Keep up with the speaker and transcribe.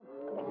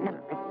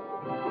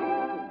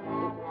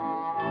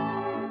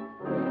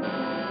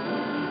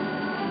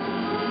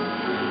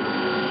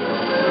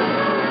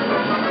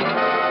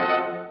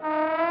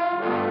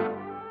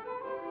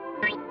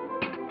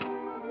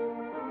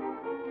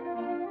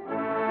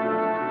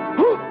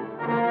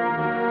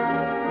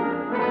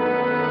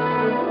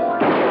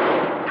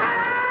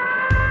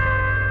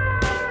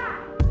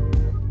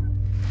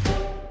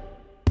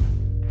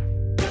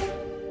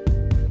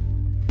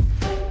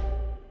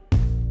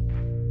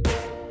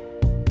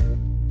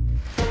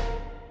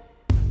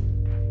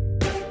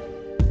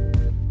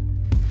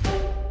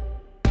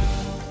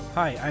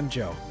Hi, I'm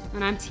Joe.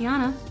 And I'm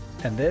Tiana.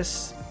 And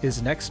this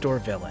is Next Door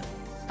Villain,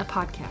 a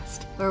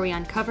podcast where we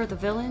uncover the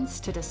villains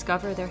to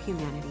discover their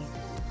humanity.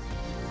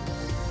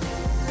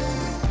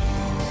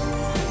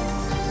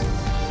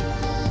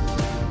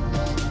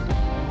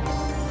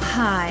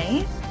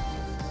 Hi.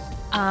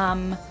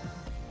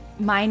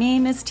 My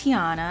name is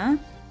Tiana,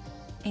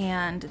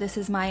 and this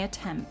is my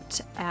attempt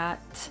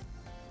at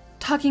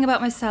talking about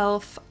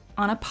myself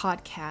on a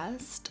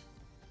podcast.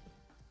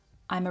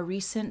 I'm a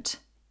recent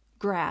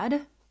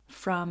grad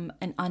from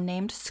an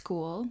unnamed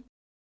school.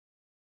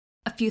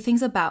 A few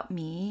things about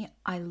me.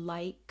 I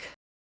like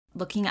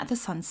looking at the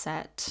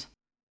sunset.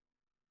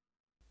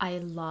 I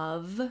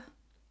love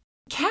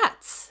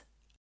cats.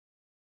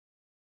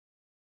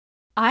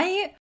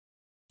 I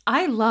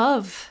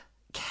love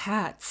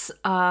cats.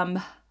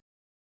 I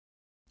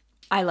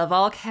love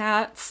all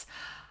cats.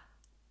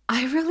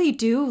 I really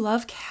do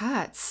love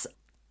cats.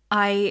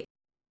 I'm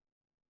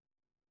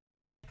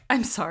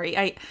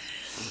sorry.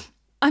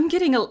 I'm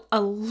getting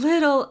a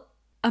little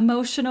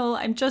emotional.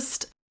 I'm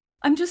just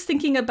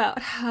thinking about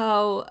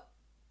how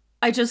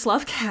I just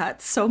love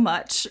cats so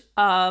much.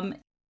 I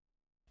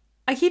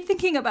keep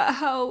thinking about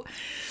how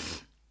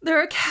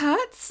there are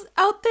cats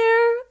out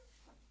there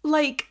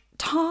like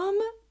Tom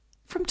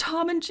from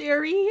Tom and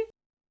Jerry,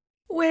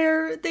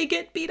 where they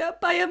get beat up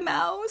by a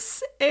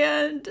mouse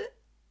and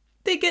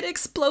they get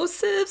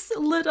explosives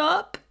lit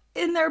up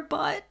in their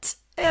butt,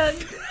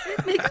 and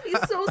it makes me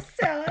so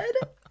sad.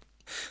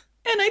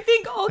 And I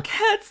think all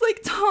cats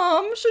like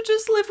Tom should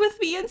just live with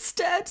me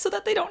instead, so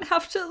that they don't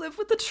have to live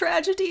with the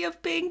tragedy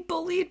of being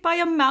bullied by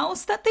a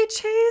mouse that they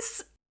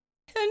chase.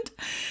 And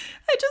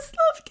I just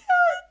love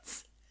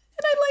cats.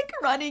 And I like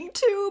running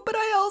too, but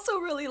I also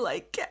really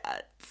like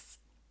cats.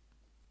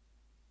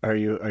 Are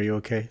you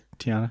okay,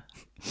 Tiana?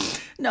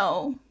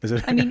 No. Is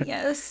it? I mean,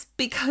 yes,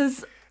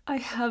 because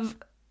I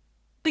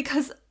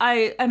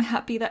am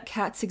happy that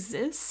cats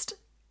exist,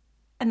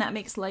 and that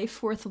makes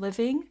life worth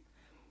living.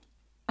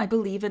 I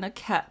believe in a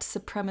cat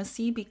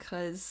supremacy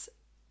because,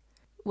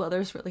 well,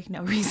 there's really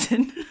no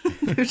reason.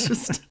 They're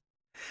just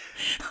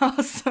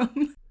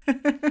awesome.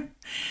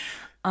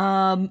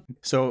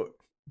 So,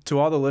 to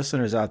all the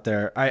listeners out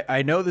there,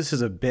 I know this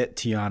is a bit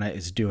Tiana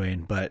is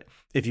doing, but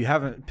if you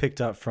haven't picked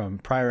up from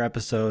prior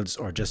episodes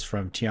or just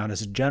from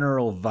Tiana's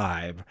general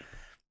vibe,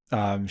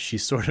 she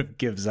sort of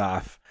gives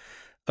off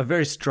a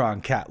very strong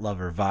cat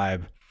lover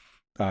vibe,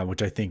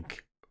 which I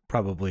think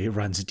probably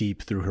runs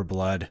deep through her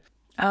blood.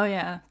 Oh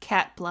yeah,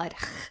 cat blood.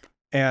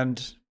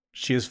 And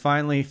she has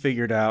finally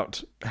figured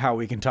out how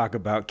we can talk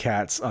about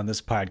cats on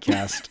this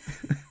podcast.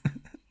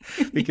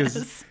 Because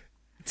yes.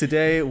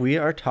 Today we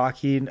are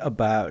talking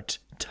about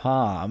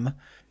Tom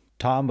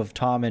of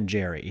Tom and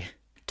Jerry.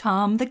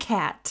 Tom the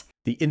cat.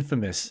 The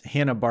infamous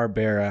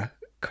Hanna-Barbera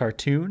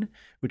cartoon,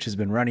 which has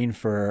been running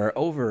for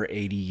over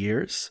 80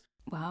 years.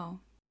 Wow.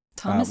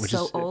 Tom is which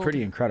so is old.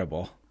 Pretty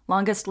incredible.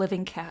 Longest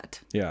living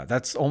cat. Yeah,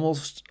 that's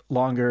almost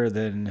longer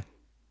than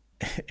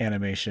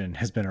animation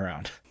has been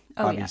around.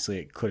 Oh, Obviously,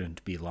 It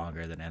couldn't be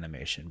longer than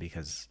animation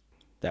because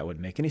that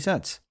wouldn't make any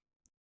sense.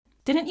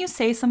 Didn't you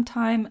say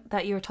sometime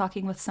that you were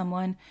talking with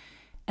someone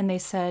and they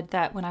said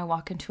that when I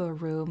walk into a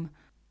room,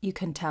 you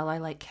can tell I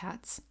like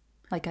cats?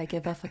 Like I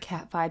give off a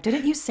cat vibe.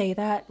 Didn't you say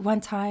that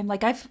one time?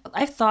 Like I've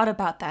thought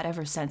about that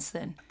ever since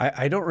then.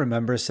 I don't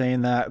remember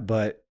saying that,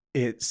 but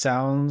it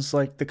sounds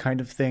like the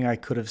kind of thing I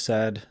could have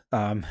said.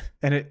 And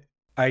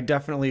I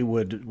definitely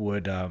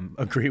would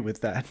agree with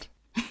that.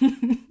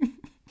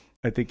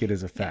 I think it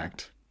is a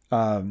fact.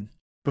 Yeah.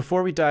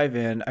 Before we dive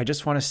in, I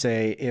just want to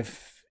say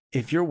if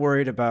you're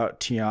worried about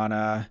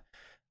Tiana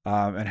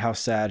and how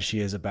sad she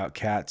is about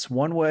cats,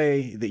 one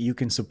way that you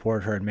can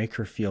support her and make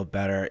her feel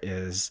better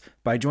is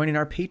by joining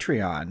our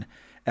Patreon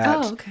at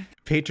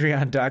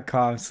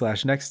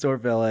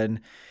patreon.com/nextdoorvillain.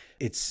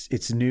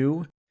 It's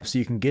new, so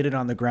you can get it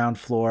on the ground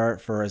floor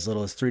for as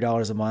little as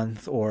 $3 a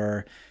month,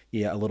 or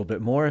a little bit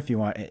more if you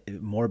want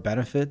more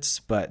benefits.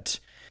 But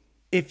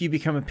if you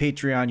become a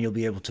Patreon, you'll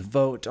be able to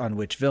vote on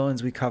which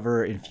villains we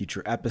cover in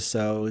future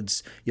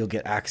episodes. You'll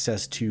get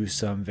access to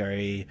some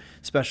very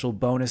special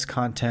bonus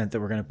content that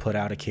we're going to put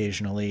out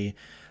occasionally,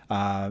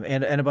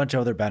 and a bunch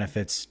of other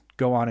benefits.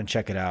 Go on and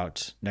check it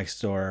out.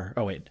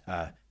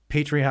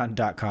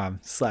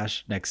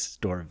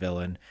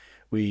 Patreon.com/nextdoorvillain.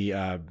 We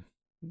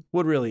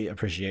would really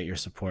appreciate your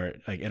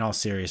support. Like, in all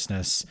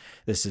seriousness,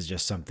 this is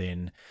just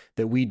something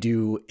that we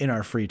do in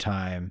our free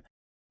time.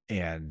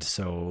 And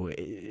so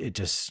it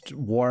just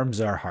warms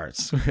our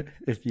hearts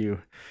if you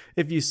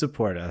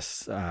support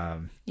us.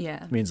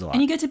 It means a lot.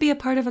 And you get to be a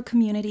part of a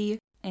community,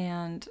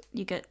 and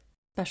you get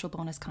special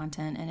bonus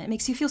content, and it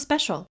makes you feel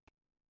special.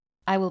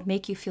 I will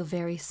make you feel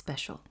very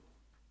special.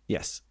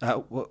 Yes.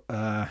 It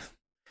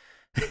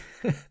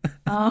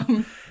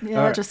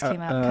just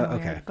came out kind of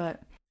okay. weird,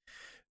 but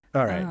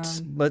all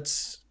right.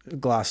 Let's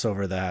gloss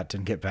over that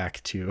and get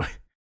back to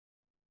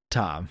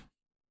Tom.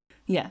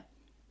 Yeah.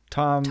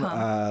 Tom.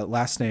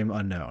 Last name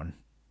unknown,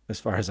 as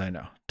far as I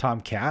know.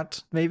 Tom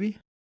Cat, maybe?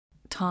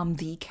 Tom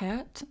the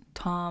cat?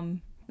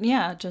 Tom.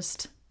 Yeah,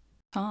 just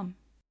Tom.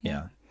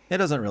 Yeah. It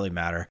doesn't really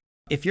matter.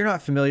 If you're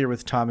not familiar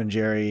with Tom and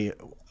Jerry,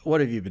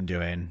 what have you been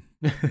doing?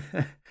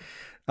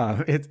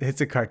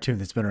 It's a cartoon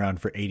that's been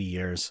around for 80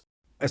 years.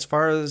 As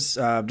far as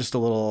just a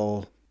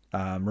little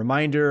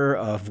reminder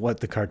of what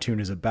the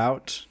cartoon is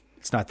about,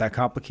 it's not that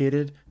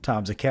complicated.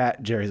 Tom's a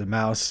cat, Jerry's a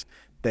mouse.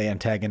 They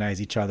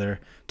antagonize each other.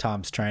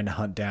 Tom's trying to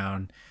hunt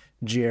down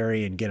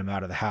Jerry and get him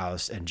out of the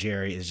house, and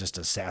Jerry is just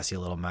a sassy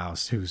little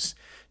mouse who's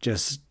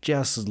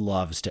just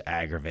loves to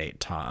aggravate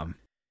Tom.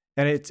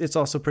 And it's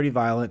also pretty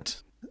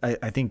violent.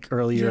 I think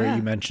earlier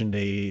you mentioned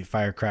a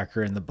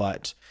firecracker in the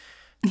butt.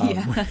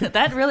 Yeah,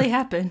 that really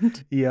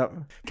happened. Yep.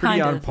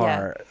 Pretty on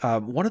par. Yeah.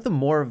 One of the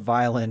more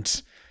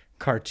violent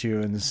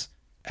cartoons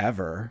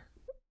ever,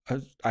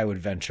 I would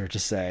venture to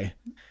say.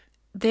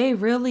 They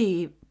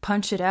really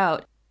punch it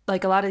out.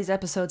 Like, a lot of these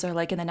episodes are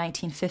like in the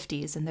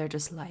 1950s, and they're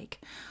just like,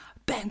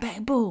 bang,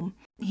 bang, boom.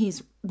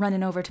 He's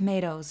running over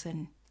tomatoes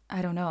and,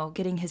 I don't know,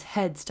 getting his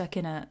head stuck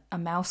in a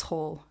mouse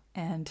hole.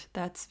 And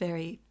that's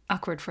very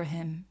awkward for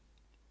him.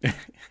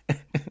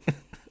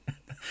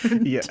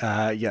 Yes,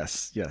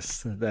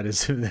 that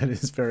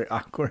is very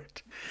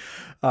awkward.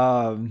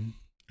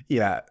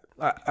 Yeah,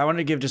 I want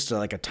to give just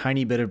a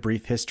tiny bit of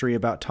brief history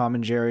about Tom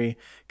and Jerry,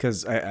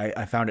 because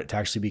I found it to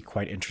actually be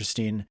quite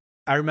interesting.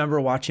 I remember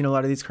watching a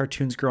lot of these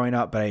cartoons growing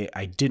up, but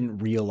I didn't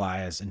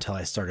realize until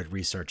I started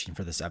researching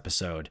for this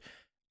episode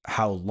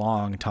how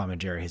long Tom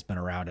and Jerry has been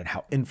around and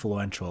how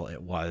influential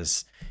it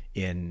was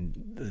in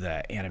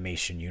the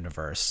animation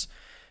universe.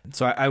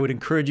 So I would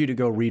encourage you to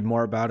go read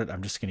more about it.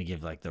 I'm just going to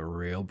give the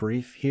real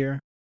brief here.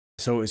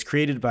 So it was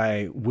created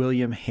by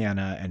William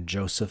Hanna and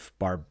Joseph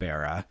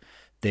Barbera.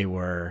 They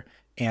were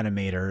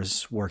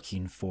animators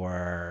working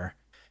for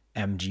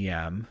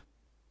MGM.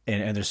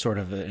 And there's sort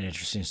of an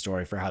interesting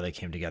story for how they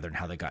came together and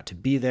how they got to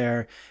be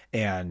there.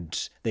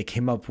 And they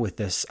came up with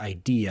this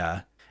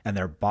idea, and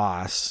their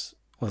boss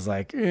was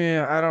like,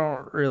 I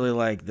don't really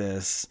like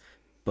this,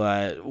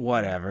 but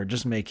whatever,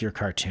 just make your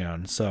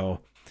cartoon.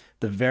 So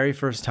the very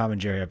first Tom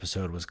and Jerry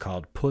episode was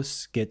called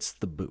Puss Gets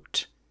the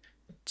Boot.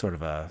 Sort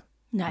of a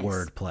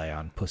word play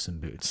on Puss in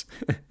Boots.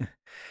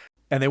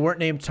 And they weren't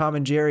named Tom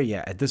and Jerry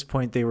yet. At this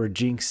point, they were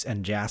Jinx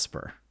and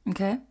Jasper.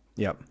 Okay.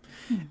 Yep.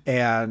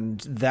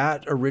 And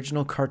that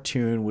original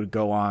cartoon would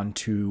go on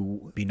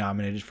to be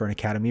nominated for an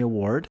Academy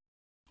Award.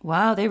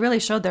 Wow, they really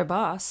showed their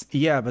boss.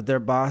 Yeah, but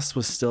their boss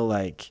was still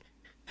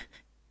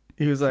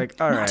he was like,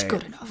 all right,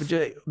 good enough.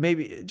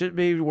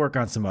 Maybe work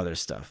on some other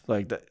stuff.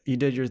 You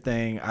did your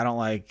thing. I don't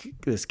like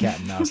this cat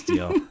and mouse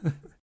deal.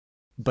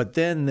 But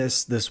then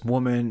this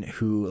woman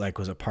who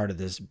was a part of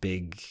this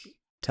big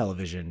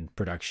television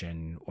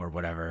production or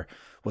whatever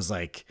was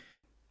like,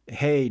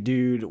 hey,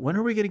 dude, when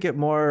are we going to get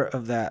more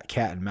of that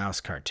cat and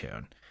mouse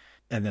cartoon?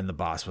 And then the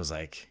boss was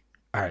like,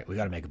 all right, we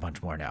got to make a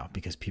bunch more now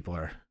because people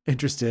are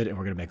interested and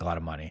we're going to make a lot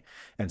of money.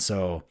 And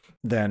so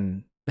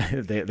then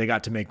they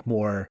got to make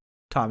more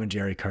Tom and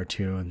Jerry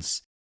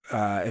cartoons.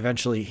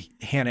 Eventually,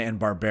 Hanna and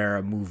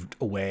Barbera moved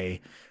away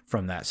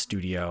from that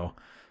studio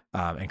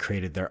and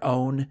created their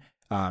own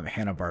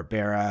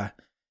Hanna-Barbera,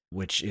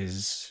 which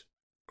is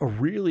a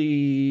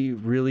really,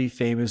 really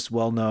famous,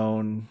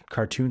 well-known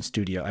cartoon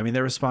studio. I mean,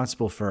 they're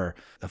responsible for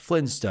the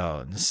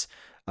Flintstones,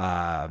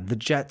 the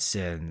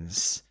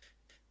Jetsons.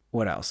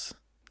 What else?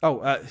 Oh,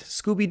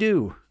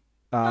 Scooby-Doo,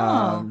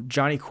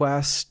 Johnny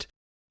Quest.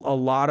 A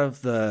lot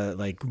of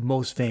the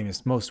most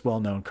famous, most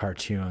well-known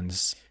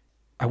cartoons.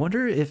 I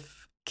wonder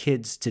if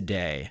kids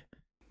today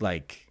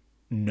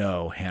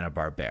know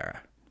Hanna-Barbera.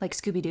 Like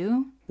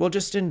Scooby-Doo? Well,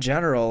 just in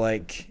general,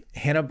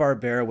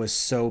 Hanna-Barbera was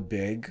so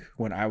big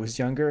when I was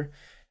younger.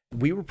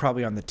 We were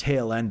probably on the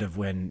tail end of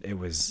when it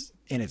was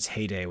in its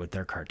heyday with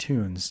their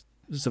cartoons.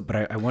 So,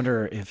 but I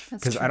wonder if,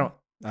 because I don't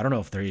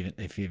know if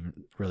if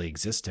even really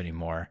exist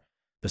anymore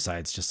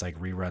besides just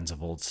reruns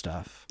of old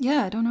stuff.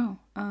 Yeah, I don't know.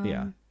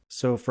 Yeah.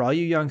 So for all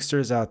you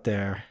youngsters out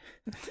there,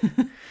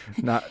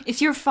 not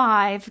if you're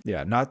 5.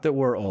 Yeah, not that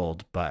we're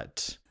old,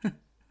 but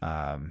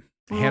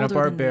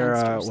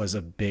Hanna-Barbera was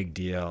a big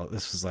deal.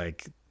 This was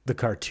the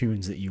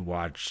cartoons that you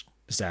watched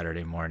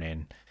Saturday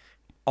morning.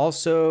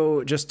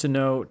 Also, just to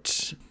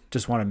note,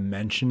 just want to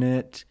mention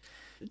it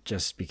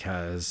just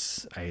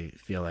because I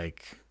feel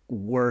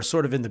we're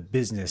sort of in the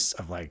business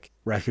of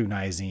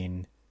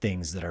recognizing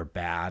things that are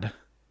bad.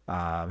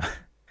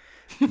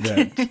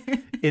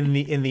 That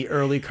in the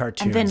early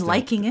cartoons, and then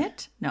liking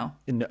it? No,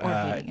 or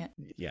hating it.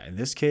 Yeah, in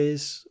this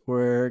case,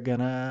 we're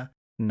gonna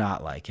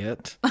not like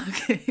it.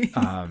 Okay.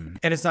 And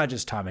it's not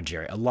just Tom and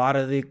Jerry. A lot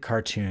of the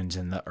cartoons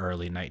in the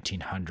early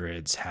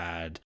 1900s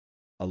had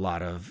a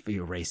lot of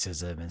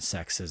racism and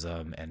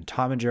sexism, and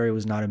Tom and Jerry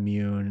was not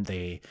immune.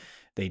 They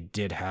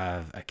did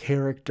have a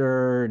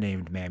character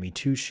named Mammy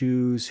Two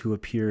Shoes who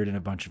appeared in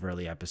a bunch of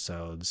early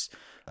episodes.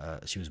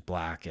 She was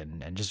black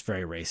and just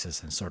very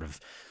racist, and sort of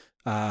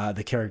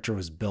the character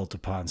was built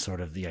upon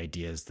sort of the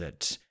ideas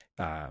that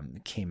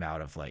came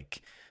out of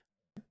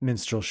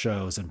minstrel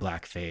shows and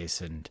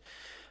blackface, and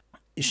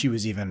she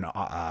was even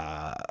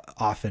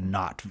often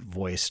not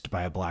voiced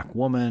by a black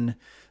woman,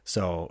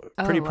 so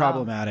pretty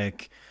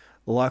problematic.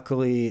 Not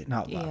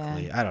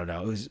luckily, I don't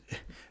know.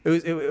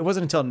 It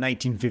wasn't until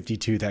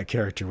 1952 that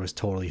character was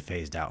totally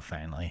phased out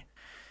finally.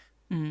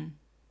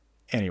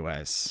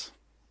 Anyways.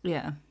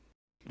 Yeah.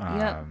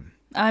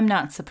 I'm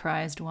not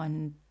surprised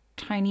one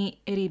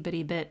tiny itty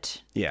bitty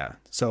bit. Yeah.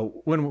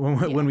 So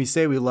when we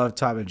say we love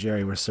Tom and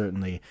Jerry, we're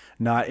certainly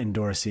not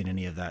endorsing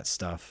any of that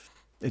stuff.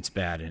 It's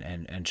bad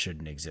and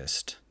shouldn't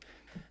exist.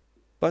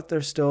 But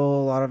there's still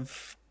a lot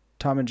of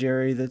Tom and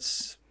Jerry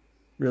that's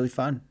really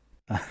fun.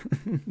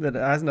 That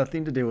has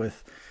nothing to do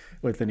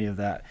with any of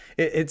that.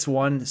 It's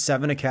won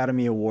 7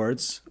 Academy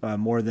Awards,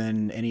 more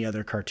than any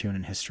other cartoon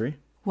in history.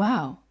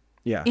 Wow.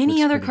 Yeah.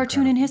 Any other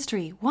cartoon in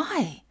history?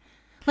 Why?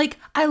 Like,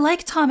 I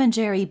like Tom and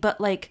Jerry, but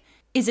like,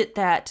 is it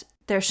that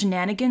their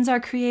shenanigans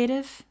are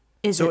creative?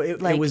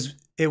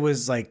 It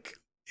was like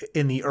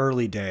in the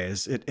early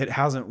days. It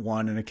hasn't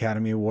won an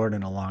Academy Award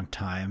in a long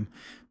time,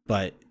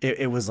 but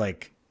it was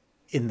like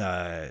in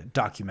the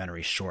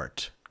documentary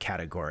short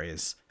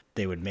categories.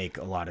 They would make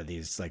a lot of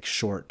these like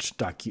short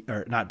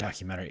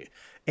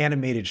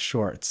animated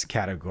shorts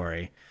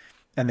category,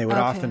 and they would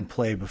often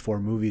play before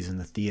movies in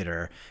the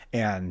theater.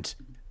 And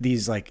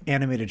these like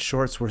animated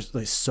shorts were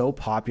like so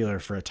popular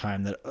for a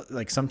time that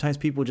like sometimes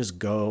people just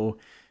go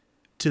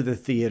to the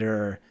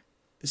theater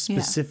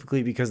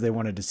specifically because they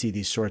wanted to see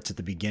these shorts at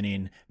the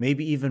beginning,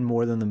 maybe even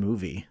more than the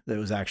movie that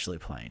was actually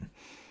playing.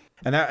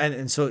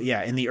 And so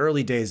in the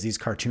early days, these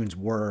cartoons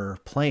were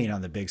playing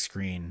on the big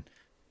screen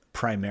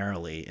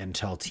primarily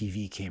until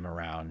TV came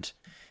around,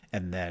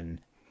 and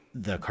then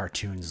the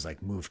cartoons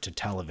like moved to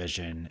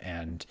television.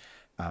 And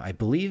I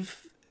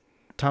believe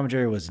Tom and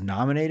Jerry was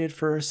nominated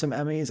for some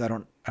Emmys. I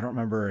don't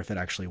remember if it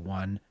actually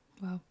won.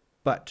 Wow.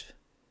 But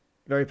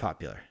very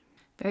popular.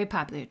 Very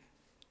popular.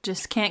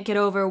 Just can't get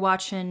over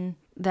watching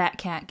that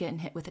cat getting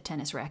hit with a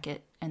tennis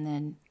racket and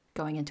then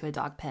going into a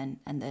dog pen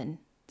and then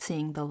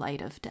seeing the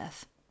light of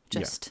death.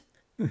 Just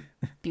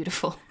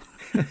beautiful.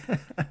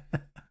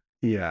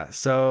 Yeah,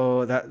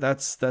 so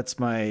that's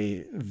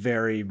my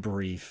very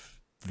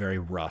brief, very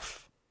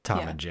rough Tom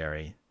and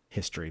Jerry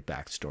history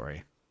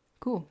backstory.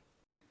 Cool.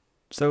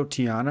 So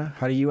Tiana,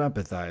 how do you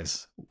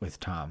empathize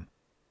with Tom?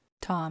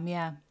 Tom,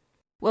 yeah.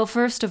 Well,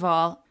 first of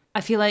all,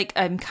 I feel like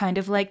I'm kind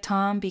of like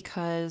Tom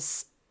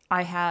because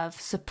I have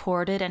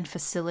supported and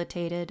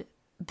facilitated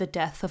the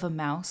death of a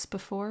mouse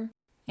before.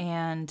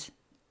 And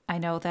I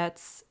know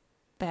that's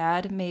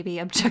bad,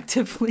 maybe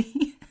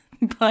objectively,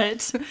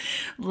 but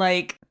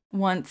like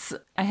once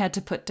I had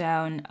to put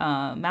down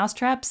mouse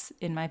traps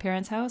in my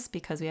parents' house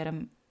because we had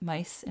a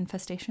mice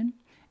infestation.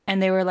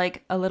 And they were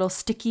like a little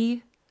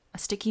sticky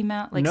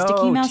mouse, like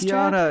sticky mouse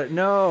Tiana, trap.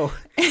 No,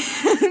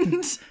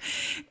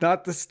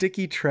 not the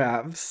sticky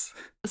traps.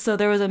 So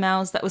there was a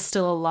mouse that was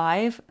still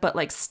alive, but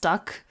like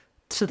stuck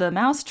to the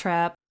mouse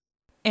trap.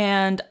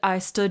 And I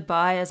stood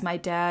by as my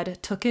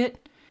dad took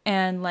it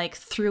and like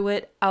threw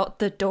it out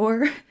the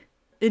door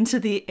into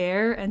the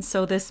air. And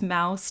so this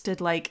mouse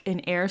did like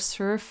an air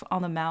surf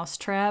on the mouse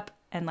trap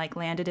and like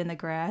landed in the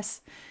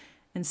grass.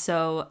 And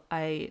so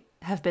I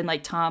have been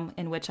like Tom,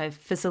 in which I've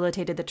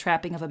facilitated the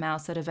trapping of a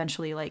mouse that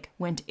eventually like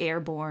went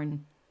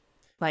airborne,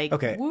 like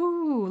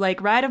woo,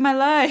 like ride of my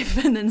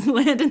life, and then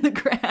land in the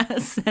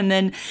grass, and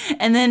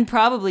then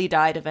probably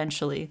died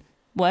eventually.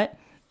 What?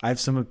 I have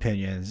some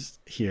opinions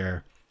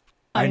here.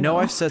 I know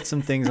I've said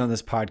some things on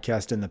this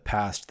podcast in the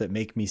past that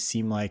make me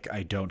seem like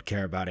I don't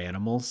care about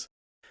animals.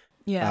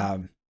 Yeah.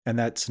 And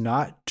that's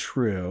not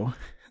true.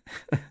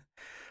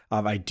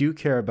 I do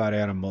care about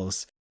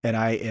animals, and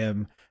I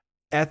am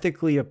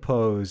ethically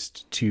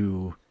opposed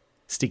to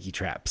sticky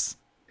traps.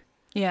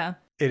 Yeah.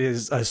 It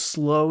is a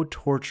slow,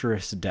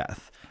 torturous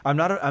death. I'm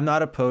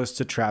not opposed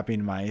to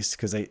trapping mice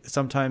because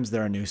sometimes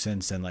they're a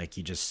nuisance and like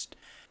you just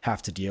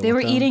have to deal with them. They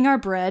were eating our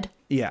bread.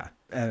 Yeah.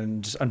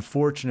 And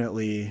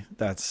unfortunately,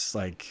 that's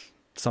like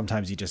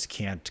sometimes you just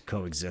can't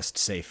coexist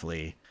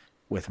safely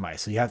with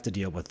mice. So you have to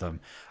deal with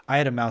them. I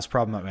had a mouse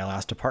problem at my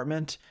last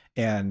apartment,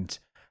 and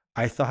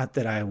I thought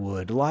that I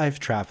would live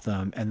trap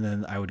them and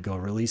then I would go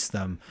release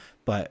them.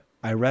 But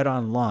I read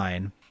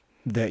online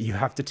that you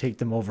have to take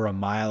them over a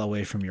mile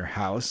away from your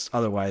house.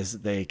 Otherwise,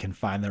 they can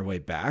find their way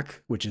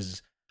back, which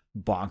is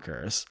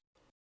bonkers.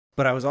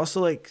 But I was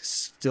also like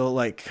still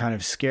like kind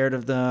of scared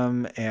of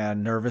them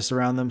and nervous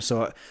around them.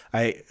 So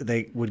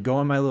they would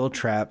go in my little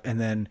trap, and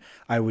then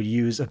I would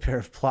use a pair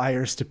of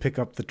pliers to pick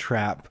up the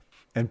trap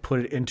and put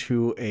it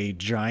into a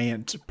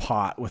giant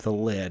pot with a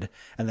lid.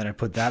 And then I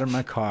put that in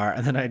my car,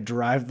 and then I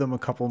drive them a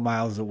couple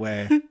miles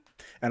away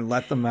and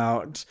let them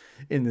out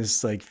in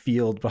this like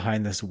field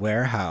behind this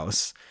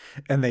warehouse.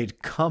 And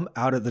they'd come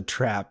out of the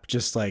trap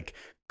just like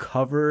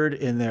covered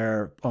in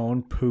their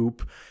own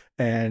poop.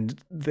 And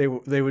they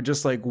would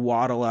just like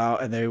waddle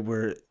out, and they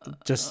were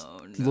just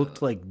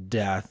looked like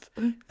death.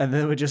 And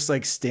then would just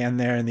like stand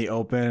there in the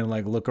open and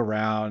like look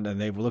around, and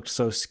they looked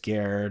so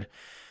scared.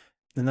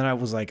 And then I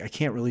was like, I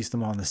can't release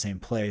them all in the same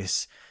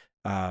place.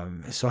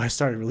 So I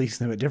started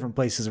releasing them at different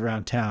places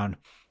around town.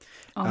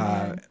 Oh,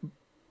 man.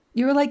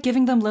 You were like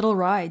giving them little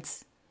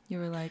rides. You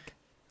were like,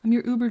 I'm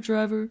your Uber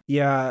driver.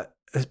 Yeah.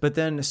 But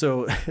then,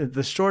 so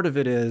the short of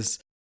it is,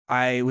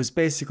 I was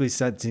basically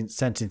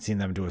sentencing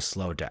them to a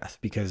slow death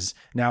because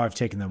now I've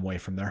taken them away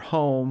from their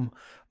home,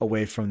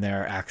 away from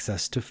their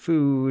access to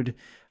food.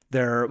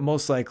 They're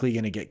most likely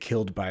going to get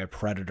killed by a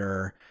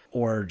predator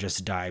or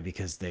just die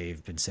because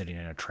they've been sitting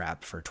in a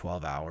trap for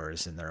 12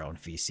 hours in their own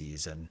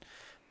feces, and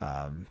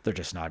they're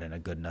just not in a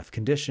good enough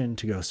condition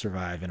to go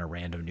survive in a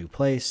random new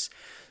place.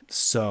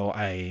 So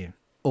I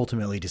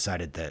ultimately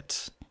decided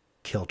that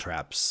kill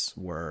traps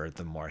were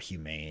the more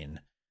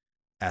humane,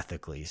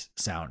 ethically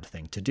sound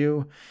thing to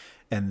do.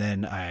 And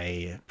then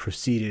I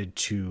proceeded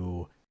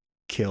to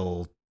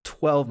kill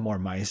 12 more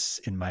mice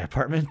in my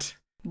apartment.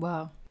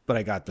 Wow. But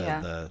I got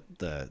the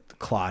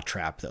claw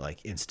trap that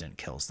like instant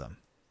kills them.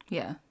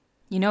 Yeah.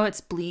 You know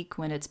it's bleak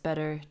when it's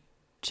better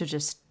to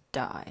just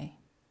die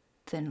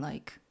than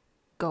like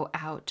go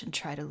out and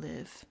try to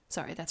live.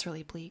 Sorry, that's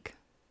really bleak.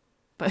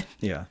 But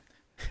yeah.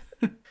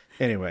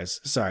 Anyways,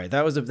 sorry.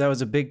 That was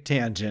a big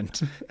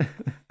tangent.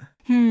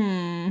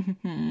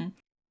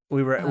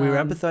 We were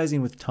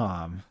empathizing with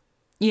Tom.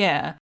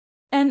 Yeah.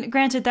 And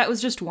granted, that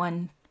was just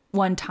one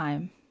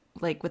time,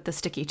 like with the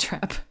sticky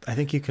trap. I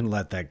think you can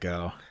let that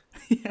go.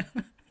 Yeah.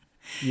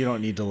 You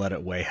don't need to let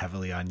it weigh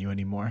heavily on you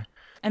anymore.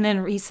 And then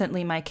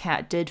recently my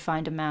cat did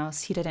find a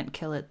mouse. He didn't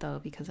kill it though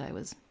because I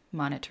was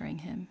monitoring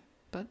him.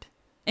 But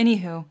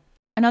anywho,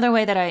 another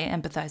way that I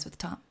empathize with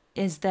Tom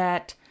is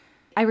that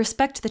I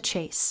respect the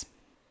chase.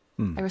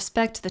 I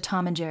respect the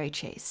Tom and Jerry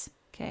chase.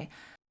 Okay.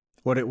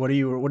 What do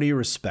you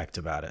respect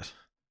about it?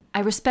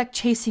 I respect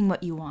chasing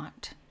what you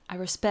want. I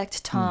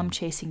respect Tom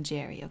chasing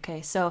Jerry,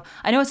 okay? So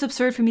I know it's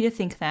absurd for me to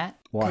think that.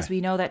 Why? Because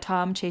we know that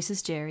Tom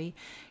chases Jerry,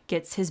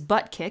 gets his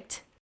butt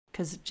kicked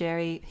because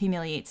Jerry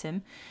humiliates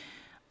him.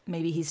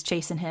 Maybe he's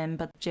chasing him,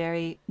 but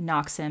Jerry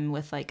knocks him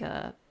with like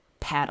a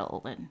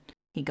paddle and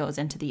he goes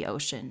into the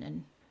ocean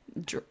and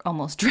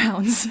almost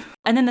drowns.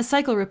 And then the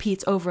cycle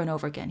repeats over and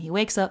over again. He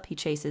wakes up, he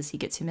chases, he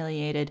gets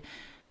humiliated,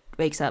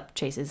 wakes up,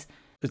 chases.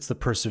 It's the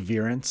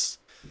perseverance.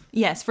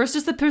 Yes, first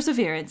is the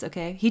perseverance,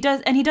 okay? He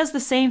does the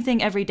same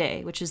thing every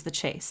day, which is the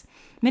chase.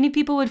 Many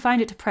people would find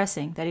it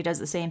depressing that he does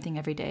the same thing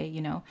every day,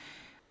 you know.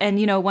 And,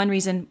 you know, one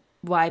reason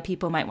why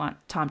people might want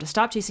Tom to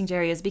stop chasing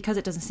Jerry is because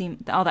it doesn't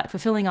seem all that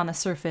fulfilling on the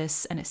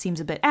surface and it seems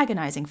a bit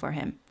agonizing for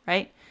him,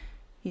 right?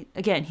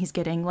 He's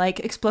getting like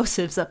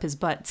explosives up his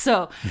butt.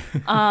 So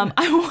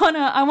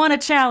I want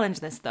to challenge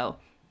this, though.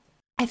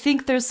 I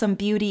think there's some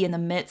beauty in the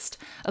midst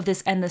of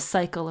this endless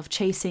cycle of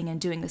chasing and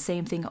doing the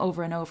same thing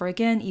over and over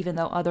again, even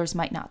though others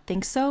might not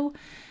think so.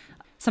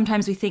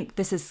 Sometimes we think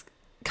this is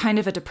kind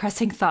of a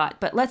depressing thought,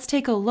 but let's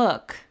take a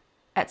look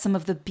at some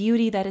of the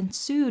beauty that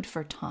ensued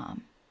for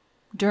Tom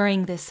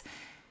during this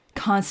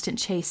constant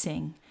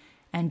chasing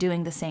and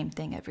doing the same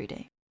thing every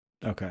day.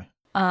 Okay.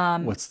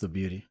 What's the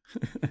beauty?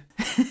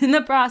 In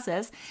the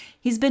process,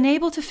 he's been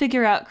able to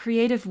figure out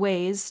creative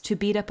ways to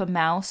beat up a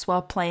mouse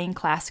while playing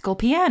classical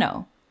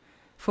piano.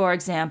 For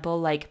example,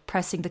 like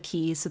pressing the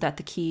keys so that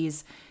the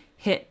keys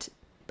hit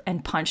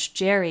and punch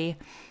Jerry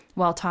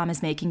while Tom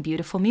is making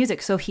beautiful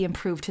music. So he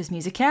improved his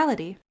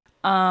musicality.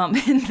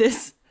 In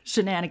this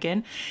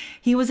shenanigan,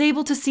 he was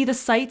able to see the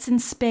sights in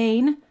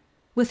Spain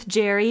with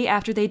Jerry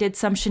after they did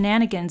some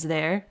shenanigans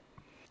there.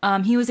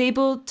 He was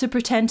able to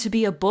pretend to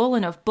be a bull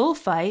in a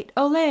bullfight,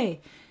 ole,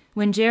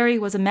 when Jerry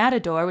was a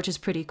matador, which is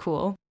pretty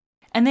cool.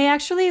 And they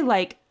actually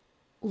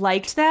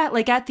liked that.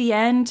 Like at the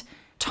end,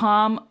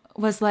 Tom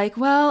was like,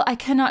 well, I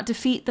cannot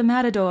defeat the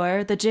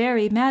matador, the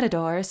Jerry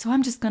matador, so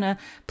I'm just gonna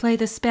play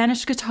the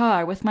Spanish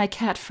guitar with my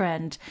cat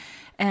friend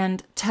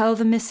and tell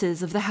the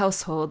missus of the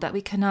household that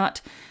we cannot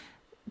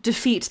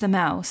defeat the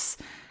mouse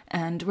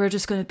and we're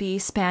just gonna be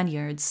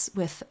Spaniards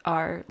with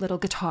our little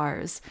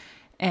guitars.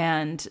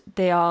 And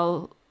they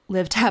all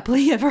lived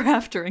happily ever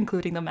after,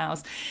 including the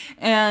mouse.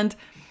 And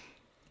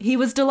he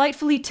was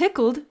delightfully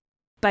tickled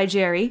by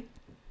Jerry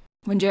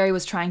when Jerry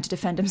was trying to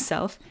defend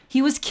himself.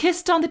 He was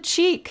kissed on the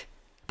cheek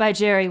by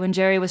Jerry when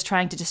Jerry was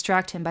trying to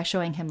distract him by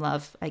showing him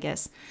love, I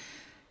guess.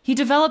 He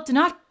developed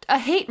not a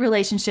hate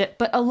relationship,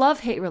 but a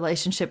love-hate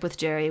relationship with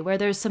Jerry, where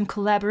there's some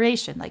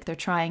collaboration, like they're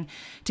trying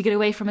to get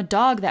away from a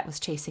dog that was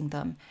chasing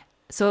them.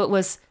 So it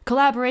was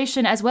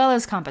collaboration as well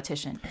as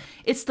competition.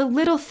 It's the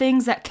little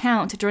things that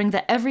count during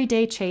the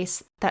everyday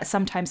chase that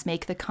sometimes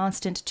make the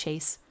constant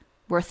chase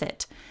worth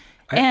it.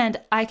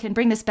 And I can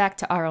bring this back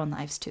to our own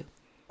lives too.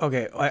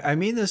 Okay, I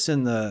mean this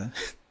in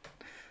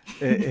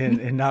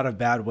in not a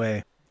bad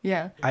way.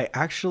 Yeah. I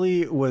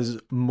actually was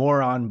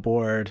more on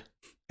board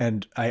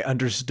and I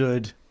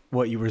understood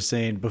what you were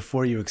saying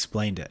before you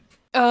explained it.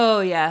 Oh,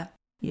 yeah.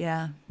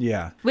 Yeah.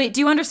 Yeah. Wait, do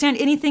you understand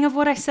anything of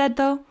what I said,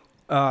 though?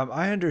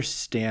 I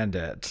understand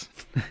it.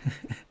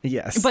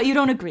 Yes. But you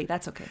don't agree.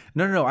 That's okay.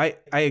 No. I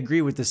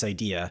agree with this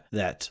idea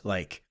that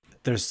like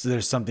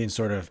there's something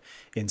sort of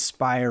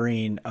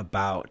inspiring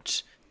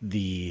about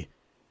the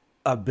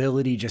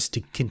ability just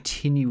to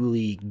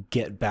continually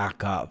get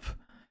back up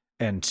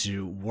and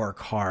to work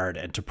hard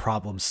and to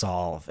problem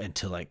solve and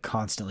to like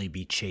constantly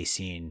be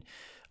chasing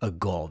a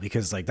goal,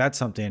 because like that's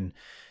something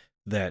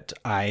that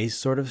I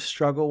sort of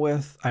struggle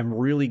with. I'm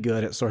really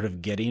good at sort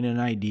of getting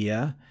an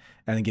idea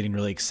and then getting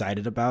really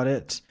excited about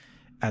it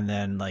and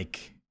then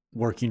like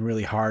working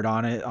really hard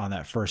on it on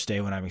that first day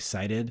when I'm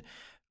excited,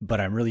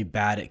 but I'm really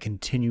bad at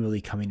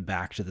continually coming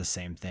back to the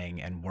same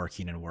thing and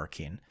working and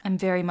working. I'm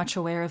very much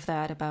aware of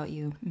that about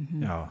you.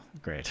 Mm-hmm. Oh,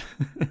 great.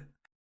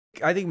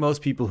 I think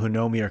most people who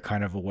know me are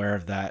kind of aware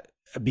of that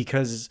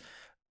because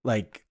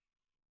like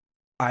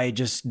I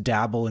just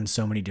dabble in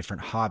so many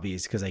different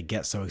hobbies because I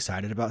get so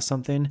excited about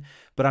something,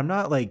 but I'm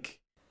not like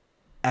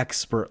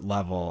expert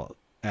level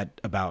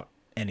at about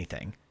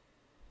anything.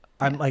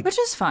 I'm like, which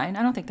is fine.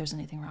 I don't think there's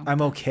anything wrong with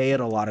I'm okay at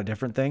a lot of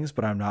different things,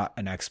 but I'm not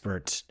an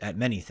expert at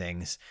many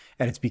things.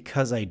 And it's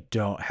because I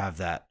don't have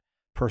that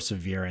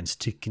perseverance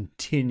to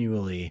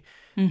continually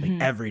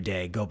like every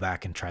day go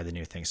back and try the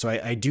new thing. So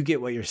I do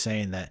get what you're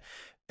saying that,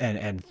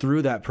 and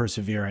through that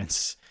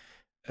perseverance,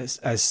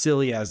 as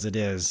silly as it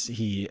is,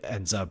 he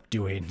ends up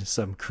doing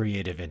some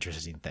creative,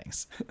 interesting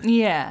things.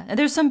 Yeah. And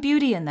there's some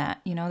beauty in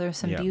that. You know, there's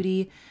some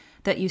beauty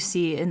that you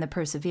see in the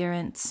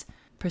perseverance.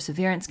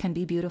 Perseverance can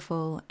be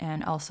beautiful,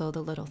 and also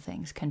the little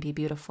things can be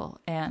beautiful.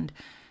 And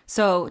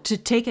so to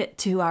take it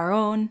to our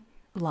own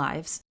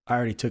lives. I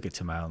already took it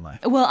to my own life.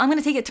 Well, I'm going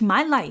to take it to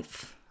my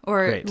life,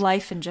 or Great.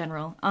 life in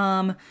general.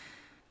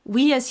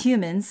 We as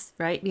humans,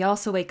 right, we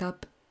also wake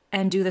up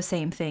and do the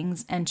same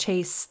things and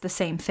chase the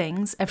same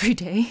things every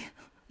day.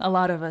 A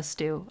lot of us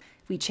do.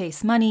 We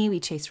chase money, we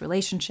chase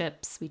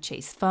relationships, we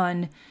chase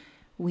fun.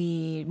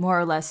 We more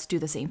or less do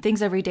the same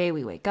things every day.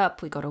 We wake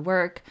up, we go to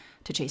work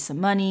to chase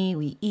some money,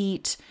 we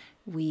eat,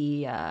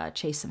 we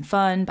chase some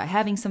fun by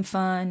having some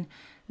fun.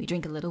 We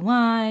drink a little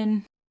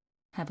wine,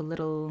 have a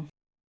little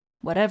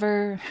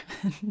whatever,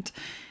 and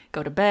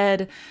go to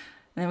bed. And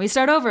then we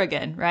start over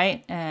again,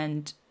 right?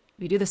 And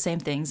we do the same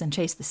things and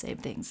chase the same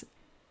things.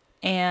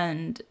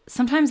 And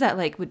sometimes that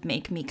like would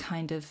make me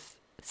kind of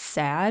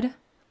sad,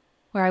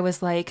 where I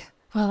was like,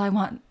 well, I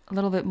want a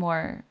little bit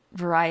more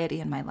variety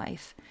in my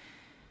life.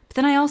 But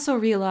then I also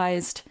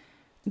realized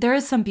there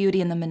is some beauty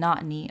in the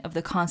monotony of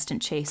the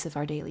constant chase of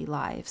our daily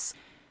lives.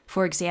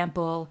 For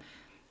example,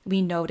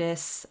 we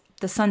notice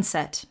the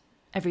sunset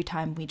every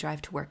time we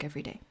drive to work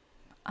every day.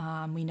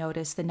 We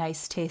notice the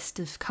nice taste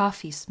of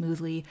coffee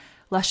smoothly,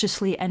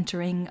 lusciously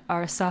entering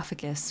our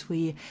esophagus.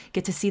 We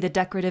get to see the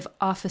decorative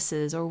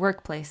offices or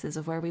workplaces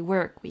of where we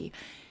work. We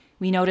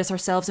notice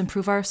ourselves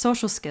improve our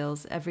social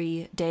skills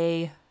every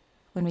day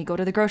when we go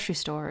to the grocery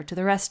store or to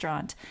the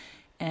restaurant.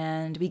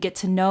 And we get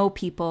to know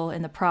people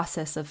in the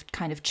process of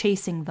kind of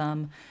chasing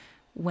them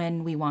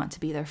when we want to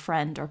be their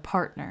friend or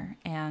partner.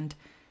 And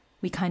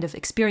we kind of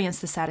experience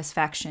the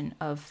satisfaction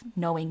of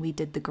knowing we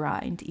did the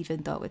grind,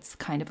 even though it's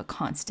kind of a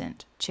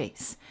constant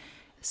chase.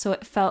 So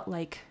it felt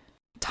like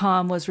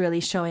Tom was really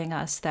showing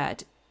us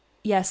that,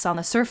 yes, on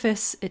the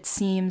surface, it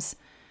seems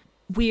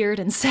weird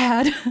and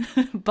sad,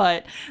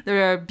 but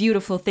there are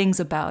beautiful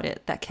things about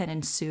it that can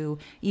ensue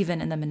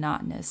even in the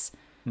monotonous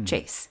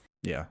chase.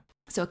 Yeah.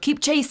 So keep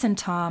chasing,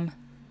 Tom.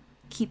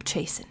 Keep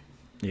chasing.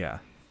 Yeah.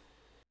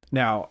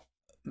 Now,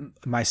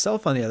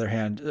 myself, on the other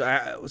hand,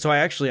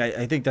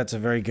 I think that's a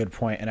very good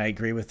point, and I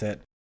agree with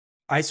it.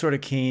 I sort of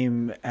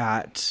came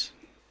at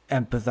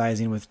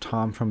empathizing with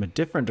Tom from a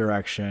different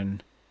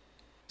direction.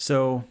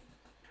 So,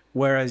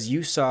 whereas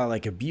you saw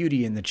like a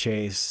beauty in the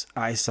chase,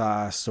 I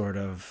saw sort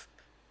of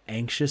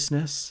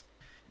anxiousness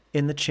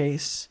in the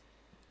chase.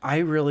 I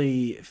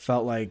really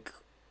felt like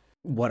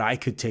what I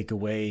could take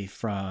away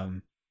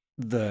from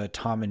the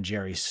Tom and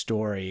Jerry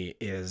story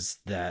is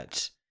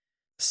that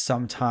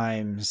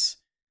sometimes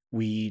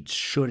we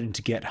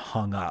shouldn't get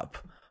hung up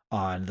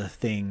on the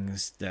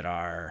things that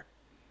are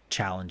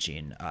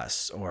challenging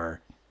us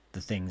or the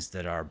things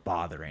that are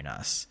bothering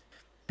us,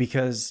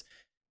 because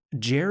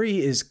Jerry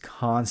is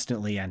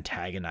constantly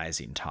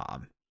antagonizing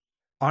Tom.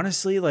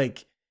 Honestly,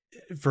 like,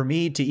 for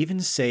me to even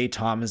say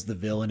Tom is the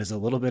villain is a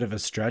little bit of a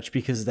stretch,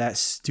 because that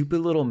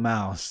stupid little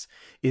mouse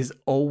is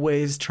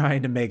always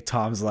trying to make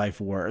Tom's life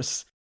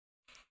worse.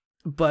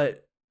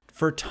 But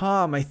for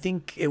Tom, I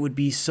think it would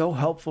be so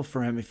helpful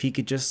for him if he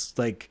could just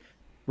like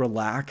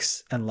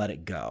relax and let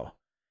it go.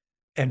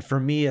 And for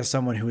me, as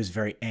someone who is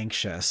very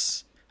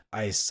anxious,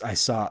 I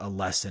saw a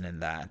lesson in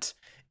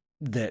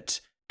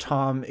that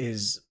Tom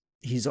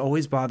he's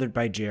always bothered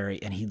by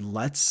Jerry, and he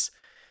lets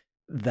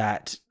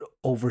that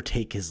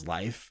overtake his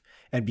life.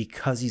 And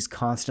because he's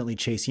constantly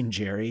chasing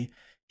Jerry,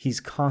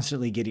 he's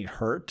constantly getting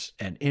hurt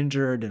and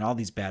injured, and all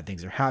these bad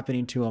things are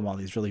happening to him, all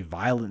these really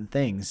violent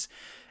things.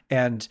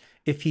 And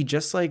if he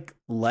just like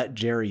let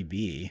Jerry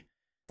be,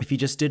 if he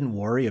just didn't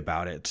worry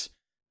about it,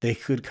 they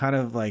could kind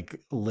of like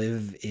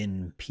live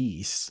in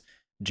peace.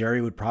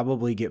 Jerry would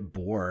probably get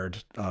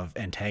bored of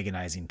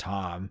antagonizing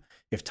Tom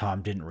if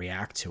Tom didn't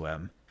react to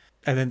him.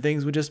 And then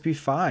things would just be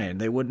fine.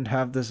 They wouldn't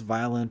have this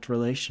violent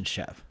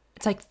relationship.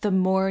 It's like the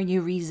more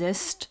you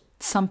resist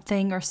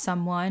something or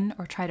someone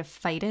or try to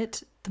fight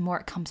it, the more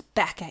it comes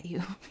back at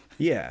you.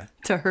 Yeah.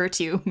 To hurt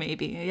you,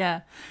 maybe.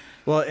 Yeah.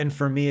 Well, and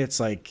for me, it's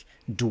like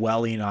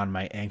dwelling on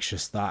my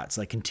anxious thoughts,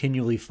 like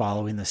continually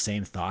following the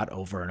same thought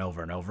over and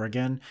over and over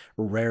again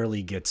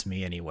rarely gets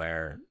me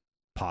anywhere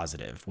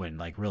positive, when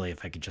like really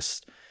if I could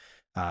just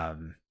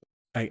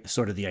I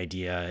sort of the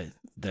idea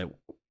that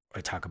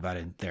I talk about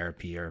in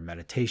therapy or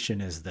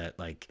meditation is that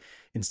like,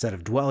 instead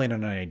of dwelling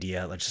on an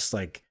idea, let's just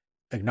like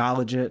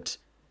acknowledge it,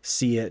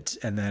 see it,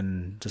 and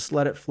then just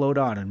let it float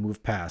on and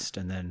move past,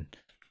 and then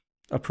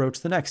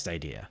approach the next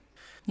idea.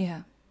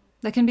 Yeah.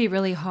 That can be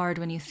really hard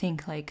when you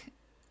think like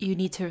you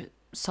need to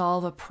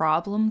solve a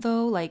problem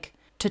though. Like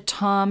to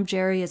Tom,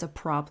 Jerry is a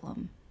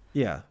problem.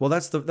 Yeah. Well,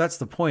 that's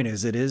the point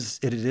is it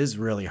is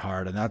really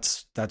hard. And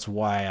that's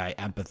why I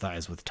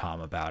empathize with Tom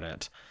about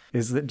it,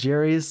 is that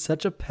Jerry is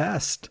such a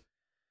pest.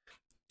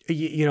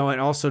 You know,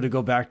 and also to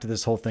go back to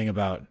this whole thing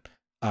about,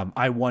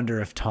 I wonder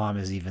if Tom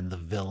is even the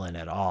villain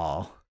at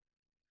all,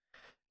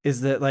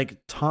 is that like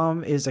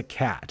Tom is a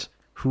cat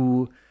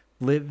who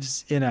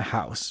lives in a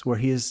house where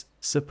he is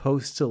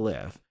supposed to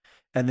live.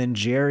 And then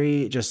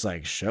Jerry just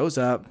like shows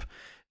up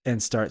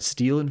and starts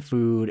stealing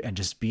food and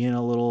just being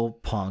a little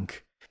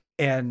punk.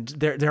 And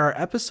there are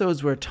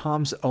episodes where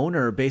Tom's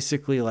owner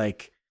basically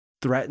like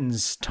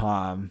threatens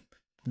Tom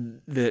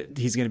that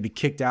he's going to be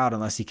kicked out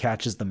unless he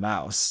catches the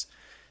mouse.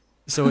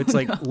 So it's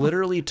like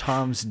literally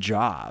Tom's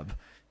job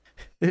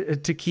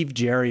to keep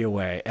Jerry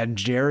away. And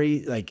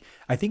Jerry, like,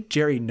 I think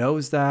Jerry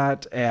knows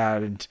that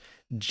and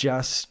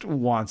just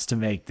wants to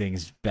make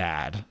things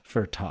bad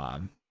for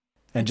Tom,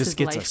 and It's just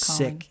his gets a life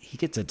calling. he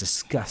gets a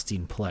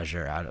disgusting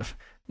pleasure out of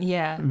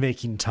Yeah.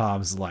 making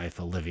Tom's life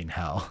a living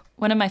hell.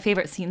 One of my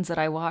favorite scenes that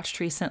I watched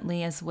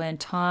recently is when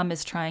Tom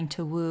is trying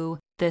to woo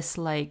this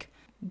like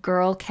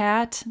girl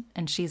cat,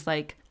 and she's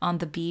like on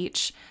the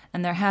beach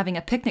and they're having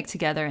a picnic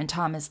together, and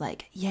Tom is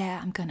like, yeah,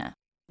 I'm gonna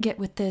get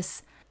with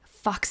this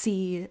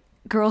foxy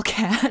girl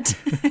cat.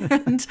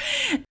 And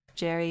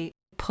Jerry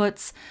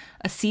puts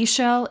a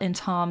seashell in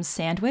Tom's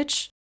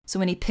sandwich, so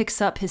when he picks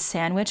up his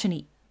sandwich and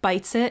he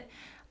bites it,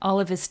 all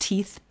of his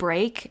teeth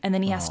break, and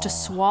then he has to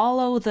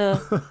swallow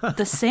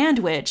the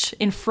sandwich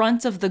in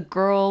front of the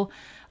girl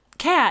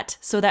cat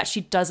so that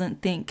she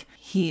doesn't think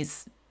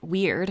he's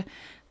weird.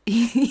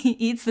 He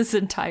eats this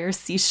entire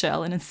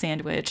seashell in a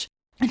sandwich,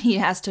 and he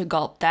has to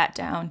gulp that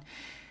down.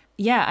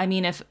 Yeah, I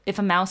mean, if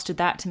a mouse did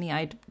that to me,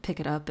 I'd pick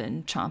it up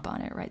and chomp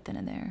on it right then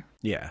and there.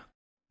 Yeah.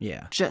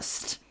 Yeah.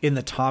 Just In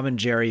the Tom and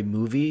Jerry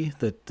movie,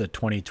 the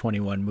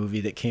 2021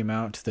 movie that came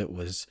out, that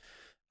was,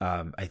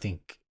 I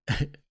think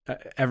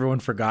everyone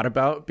forgot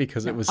about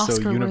because it was so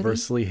Oscar-worthy.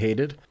 universally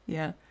hated.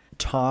 yeah.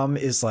 Tom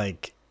is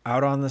like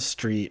out on the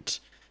street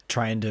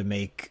trying to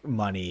make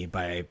money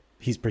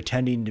he's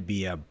pretending to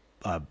be a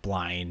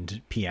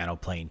blind piano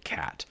playing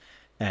cat,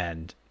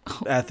 and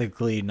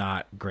ethically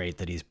not great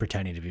that he's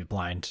pretending to be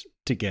blind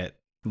to get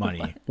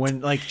money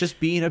when like just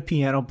being a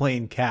piano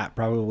playing cat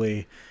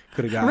probably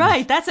could have gotten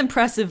Right, that's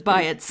impressive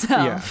by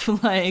itself. Yeah.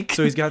 Like,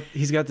 So he's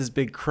got this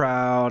big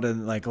crowd,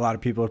 and like a lot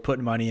of people are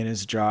putting money in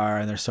his jar,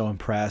 and they're so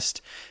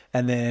impressed.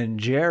 And then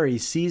Jerry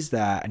sees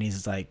that, and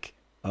he's like,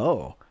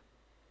 "Oh,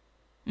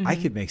 I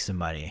could make some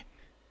money."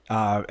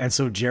 And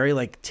so Jerry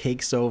like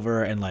takes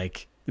over and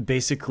like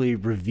basically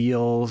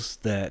reveals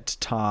that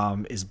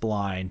Tom is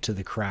blind to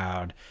the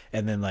crowd,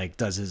 and then like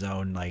does his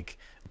own like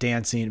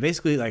dancing,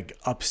 basically like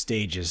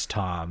upstages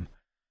Tom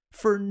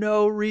for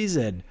no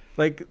reason.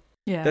 Like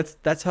yeah.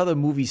 that's how the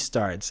movie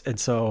starts. And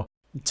so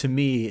to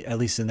me, at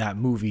least in that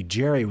movie,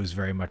 Jerry was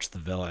very much the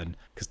villain,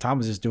 because Tom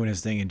was just doing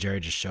his thing and Jerry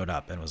just showed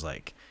up and was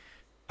like,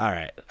 all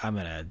right, I'm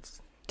gonna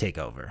take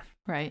over.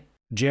 Right.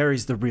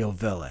 Jerry's the real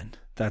villain.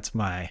 That's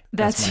my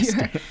That's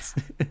your- stance.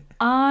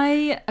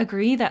 I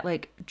agree that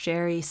like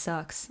Jerry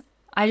sucks.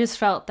 I just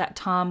felt that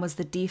Tom was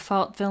the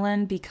default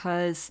villain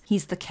because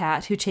he's the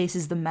cat who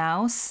chases the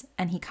mouse,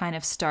 and he kind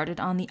of started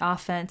on the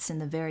offense in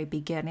the very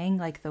beginning,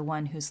 like the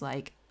one who's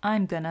like,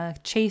 I'm gonna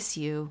chase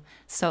you.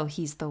 So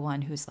he's the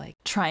one who's like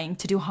trying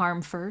to do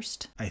harm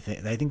first. I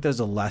think there's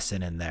a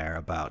lesson in there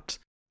about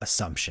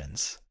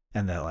assumptions,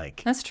 and that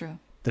like That's true.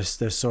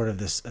 there's sort of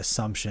this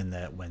assumption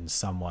that when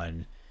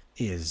someone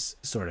is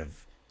sort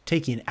of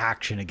taking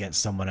action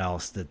against someone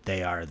else, that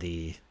they are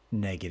the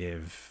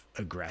negative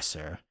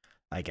aggressor,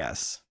 I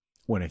guess.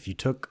 When if you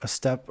took a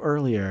step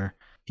earlier,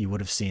 you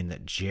would have seen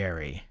that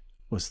Jerry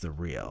was the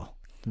real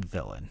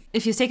villain.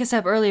 If you take a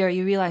step earlier,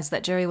 you realize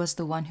that Jerry was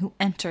the one who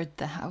entered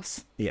the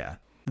house. Yeah.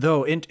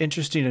 Though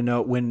interesting to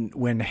note,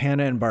 when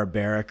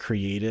Hanna-Barbera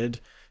created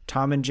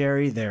Tom and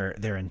Jerry,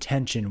 their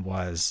intention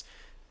was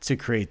to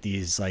create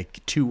these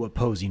like two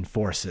opposing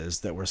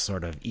forces that were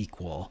sort of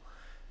equal,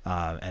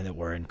 and that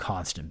were in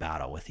constant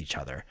battle with each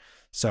other.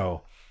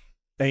 So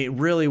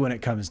really, when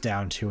it comes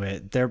down to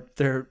it,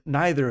 they're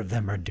neither of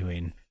them are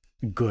doing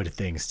good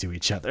things to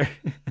each other.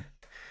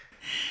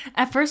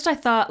 At first I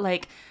thought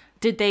like,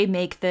 did they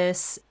make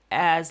this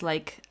as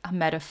like a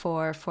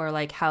metaphor for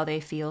like how they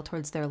feel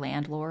towards their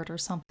landlord or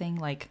something?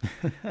 Like,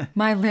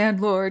 my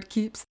landlord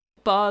keeps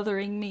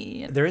bothering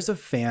me. There is a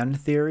fan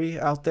theory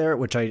out there,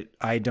 which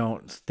I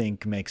don't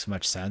think makes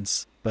much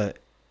sense, but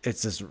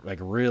it's this like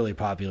really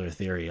popular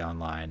theory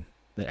online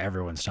that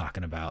everyone's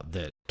talking about,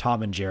 that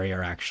Tom and Jerry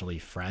are actually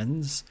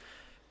friends,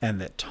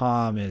 and that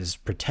Tom is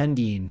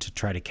pretending to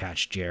try to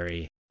catch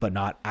Jerry, but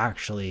not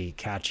actually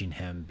catching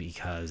him,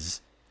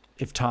 because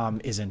if Tom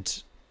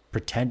isn't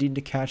pretending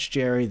to catch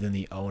Jerry, then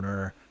the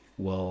owner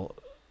will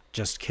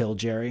just kill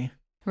Jerry.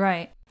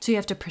 Right. So you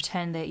have to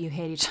pretend that you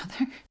hate each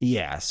other.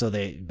 Yeah, so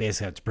they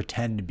basically have to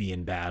pretend to be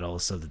in battle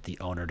so that the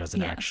owner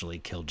doesn't actually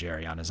kill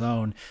Jerry on his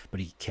own, but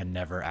he can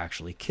never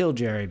actually kill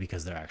Jerry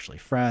because they're actually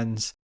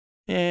friends.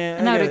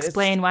 And that would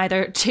explain why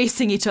they're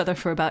chasing each other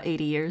for about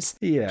 80 years.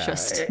 Yeah.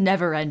 Just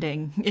never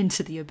ending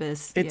into the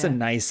abyss. It's a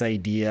nice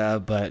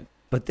idea, but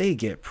they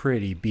get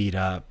pretty beat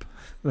up.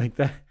 Like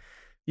that.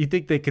 You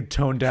think they could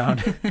tone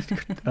down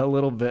a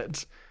little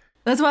bit.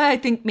 That's why I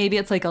think maybe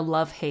it's like a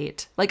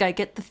love-hate. Like, I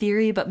get the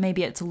theory, but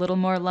maybe it's a little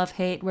more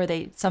love-hate where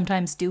they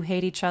sometimes do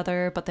hate each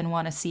other, but then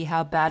want to see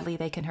how badly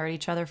they can hurt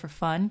each other for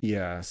fun.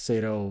 Yeah,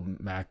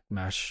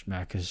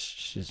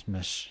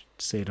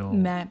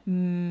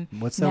 sadomasochism.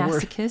 What's that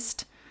word?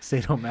 Masochist.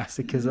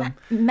 Sadomasochism.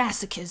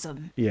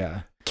 Masochism.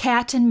 Yeah.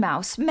 Cat and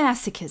mouse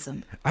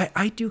masochism.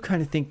 I do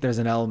kind of think there's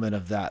an element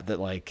of that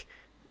like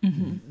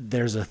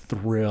there's a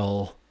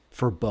thrill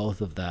for both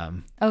of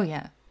them. Oh,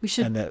 yeah. We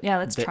should,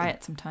 let's try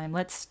it sometime.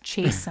 Let's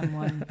chase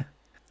someone.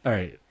 All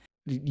right.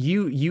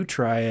 You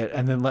try it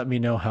and then let me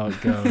know how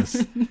it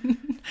goes.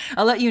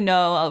 I'll let you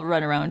know. I'll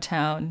run around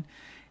town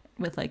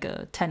with like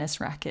a tennis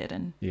racket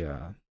and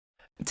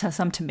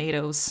some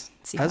tomatoes.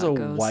 See how it goes.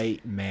 As a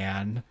white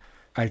man,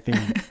 I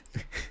think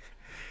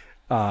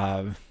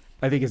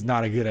it's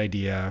not a good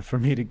idea for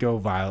me to go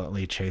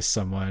violently chase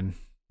someone.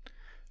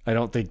 I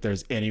don't think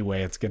there's any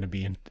way it's going to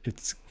be.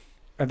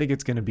 I think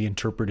it's going to be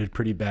interpreted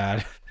pretty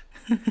bad.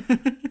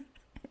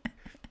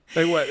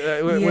 Like what?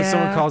 When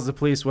someone calls the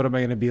police, what am I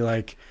going to be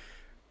like?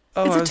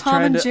 Oh, it's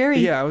Tom and Jerry.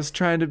 Yeah, I was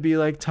trying to be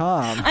like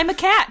Tom. I'm a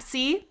cat.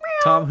 See?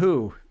 Tom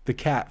who? The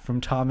cat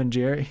from Tom and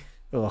Jerry.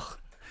 Ugh.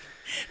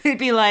 They'd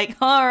be like,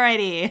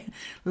 "Alrighty,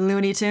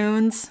 Looney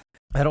Tunes."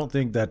 I don't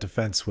think that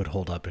defense would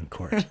hold up in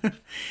court.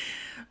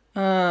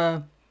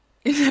 You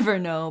never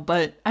know,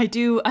 but I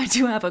do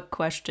have a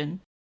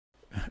question.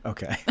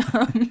 Okay.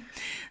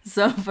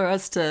 So for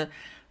us to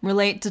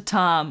relate to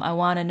Tom, I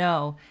want to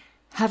know,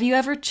 have you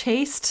ever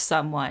chased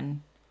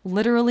someone,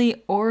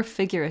 literally or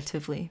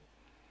figuratively?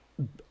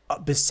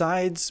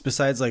 Besides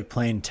like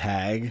playing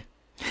tag,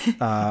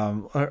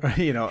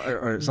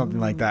 or something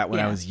like that when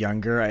I was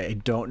younger, I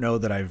don't know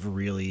that I've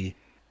really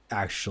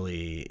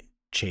actually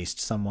chased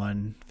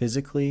someone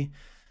physically.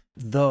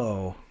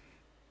 Though,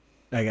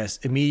 I guess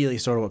immediately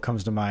sort of what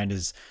comes to mind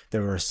is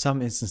there were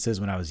some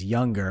instances when I was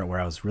younger where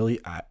I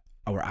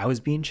was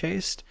being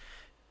chased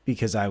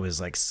because I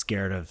was like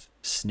scared of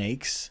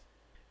snakes,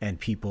 and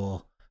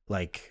people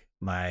like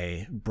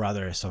my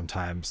brother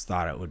sometimes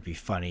thought it would be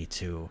funny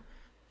to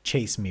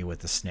chase me with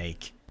the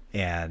snake,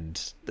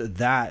 and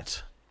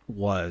that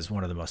was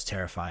one of the most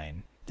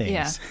terrifying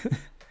things. Yeah,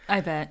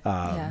 I bet.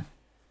 Yeah,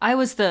 I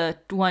was the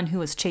one who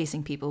was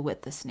chasing people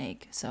with the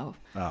snake. So.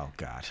 Oh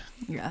God.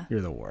 Yeah.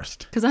 You're the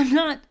worst. Because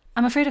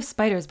I'm afraid of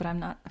spiders, but I'm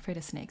not afraid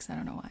of snakes. I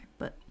don't know why,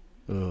 but.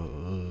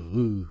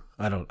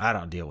 I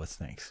don't deal with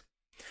snakes.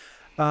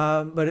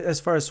 But as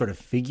far as sort of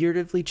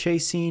figuratively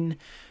chasing,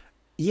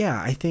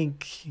 yeah, I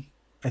think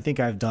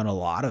I've done a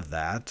lot of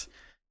that.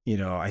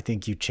 I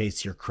think you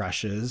chase your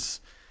crushes,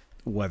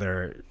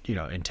 whether,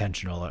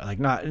 intentional or like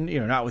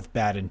not with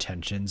bad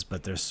intentions,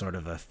 but there's sort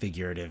of a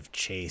figurative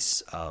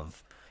chase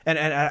of, and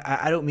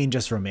I don't mean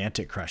just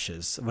romantic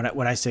crushes.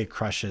 When I say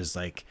crushes,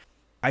 like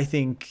I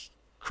think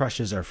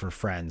crushes are for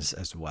friends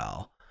as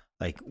well.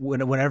 Like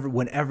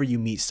whenever you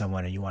meet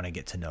someone and you want to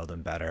get to know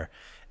them better.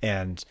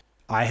 And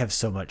I have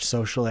so much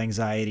social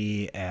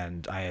anxiety,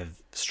 and I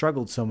have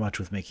struggled so much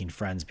with making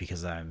friends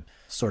because I'm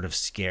sort of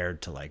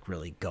scared to like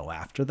really go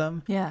after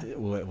them. Yeah.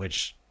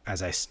 Which,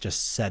 as I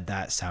just said,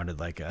 that sounded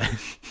like a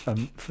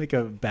like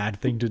a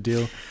bad thing to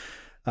do.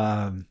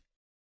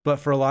 But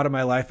for a lot of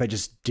my life, I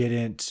just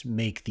didn't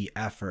make the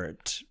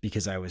effort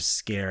because I was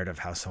scared of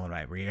how someone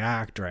might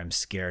react, or I'm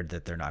scared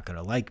that they're not going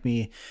to like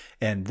me.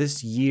 And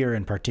this year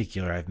in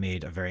particular, I've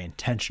made a very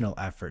intentional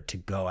effort to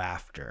go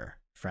after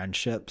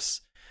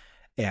friendships.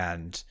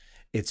 And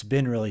it's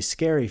been really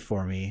scary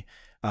for me.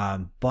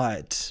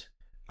 But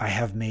I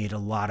have made a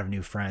lot of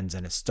new friends,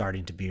 and it's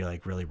starting to be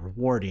like really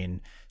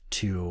rewarding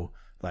to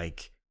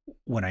like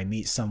when I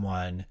meet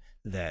someone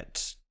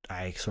that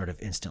I sort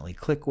of instantly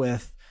click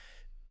with,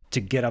 to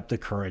get up the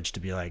courage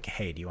to be like,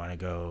 hey, do you want to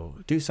go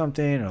do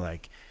something? Or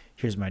like,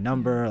 here's my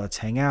number, let's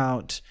hang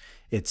out.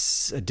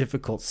 It's a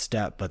difficult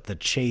step, but the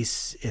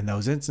chase in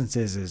those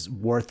instances is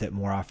worth it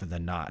more often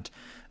than not.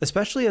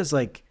 Especially as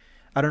like,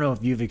 I don't know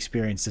if you've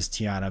experienced this,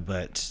 Tiana,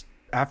 but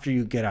after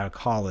you get out of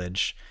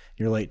college,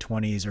 your late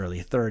 20s,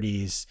 early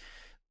 30s,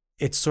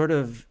 it's sort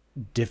of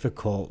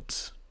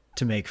difficult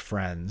to make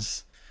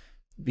friends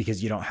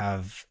because you don't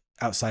have,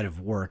 outside of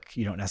work,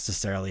 you don't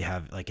necessarily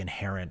have like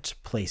inherent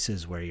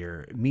places where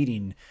you're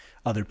meeting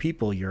other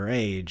people your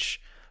age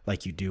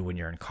like you do when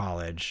you're in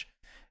college.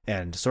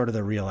 And sort of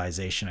the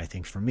realization, I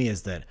think, for me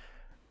is that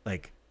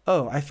like,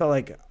 oh, I felt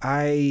like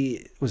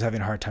I was having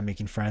a hard time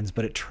making friends,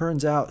 but it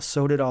turns out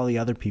so did all the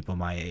other people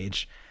my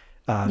age.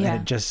 And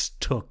it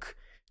just took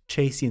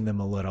chasing them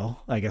a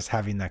little, I guess,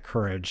 having that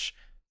courage,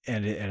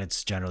 and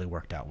it's generally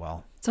worked out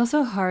well. It's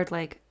also hard,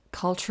 like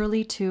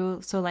culturally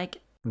too. So like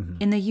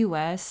in the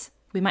US,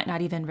 we might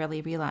not even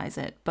really realize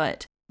it,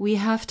 but we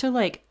have to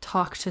like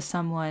talk to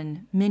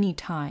someone many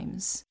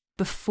times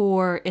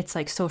before it's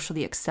like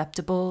socially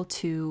acceptable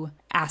to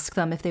ask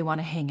them if they want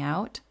to hang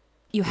out.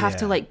 You have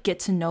to like get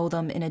to know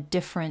them in a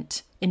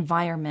different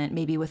environment,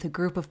 maybe with a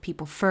group of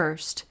people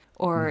first,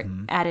 or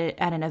at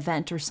an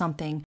event or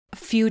something. A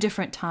few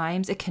different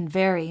times, it can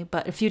vary,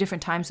 but a few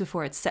different times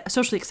before it's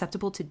socially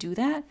acceptable to do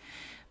that.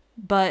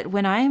 But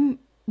when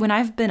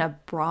I've been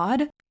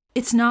abroad,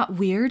 it's not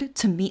weird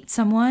to meet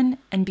someone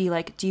and be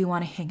like, do you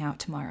want to hang out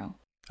tomorrow?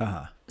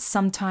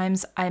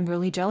 Sometimes I'm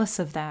really jealous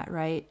of that,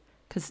 right?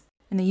 Because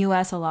in the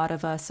US, a lot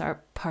of us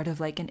are part of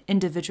like an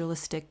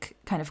individualistic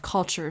kind of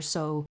culture,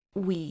 so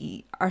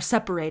we are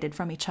separated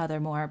from each other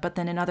more. But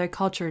then in other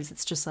cultures,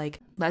 it's just like,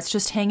 let's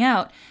just hang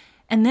out.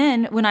 And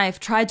then when I've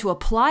tried to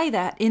apply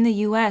that in the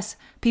US,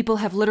 people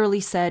have literally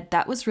said,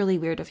 that was really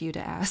weird of you to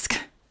ask.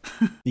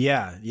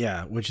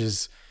 Yeah, which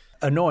is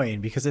annoying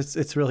because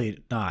it's really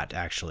not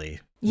actually.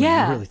 When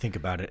you really think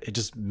about it, it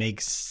just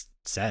makes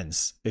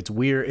sense. It's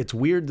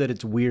weird that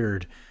it's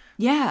weird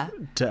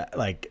to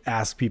like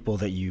ask people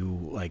that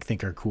you like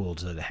think are cool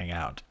to hang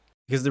out.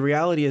 Because the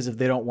reality is if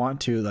they don't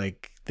want to,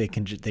 like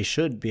they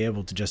should be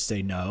able to just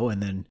say no,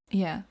 and then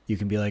you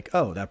can be like,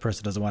 oh, that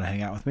person doesn't want to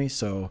hang out with me,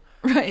 so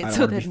I don't want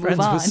to be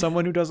friends with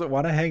someone who doesn't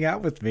want to hang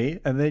out with me,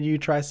 and then you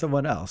try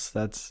someone else.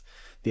 That's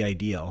the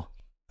ideal.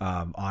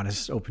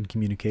 Honest, open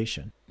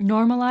communication.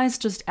 Normalize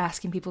just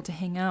asking people to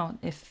hang out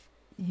if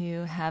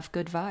you have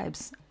good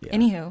vibes.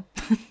 Anywho.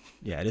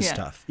 Yeah, it is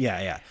tough.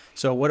 Yeah.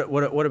 So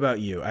what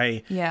about you?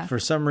 For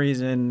some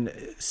reason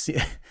it's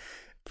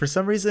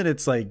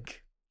like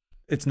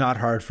it's not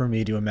hard for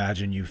me to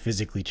imagine you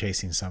physically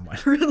chasing someone.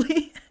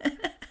 Really?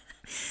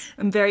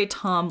 I'm very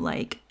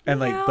Tom-like. And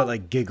like, but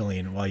like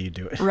giggling while you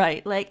do it.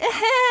 Right. Like,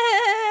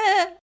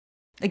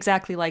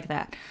 exactly like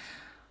that.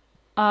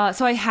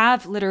 So I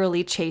have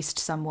literally chased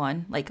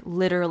someone, like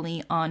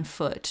literally on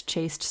foot,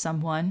 chased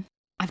someone.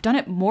 I've done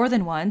it more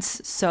than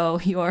once,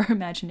 so your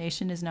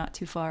imagination is not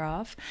too far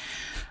off.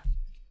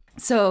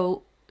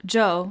 So,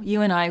 Joe,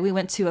 you and I, we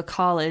went to a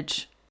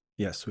college.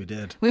 Yes, we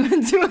did. We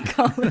went to a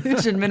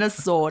college in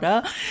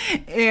Minnesota,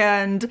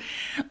 and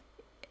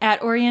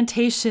at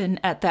orientation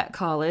at that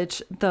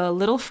college, the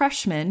little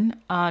freshmen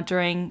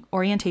during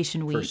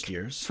orientation week.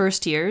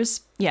 First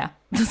years. Yeah.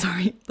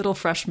 Sorry, little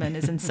freshman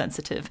is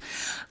insensitive.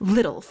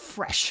 Little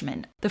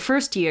freshmen. The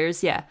first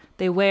years,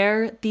 they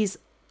wear these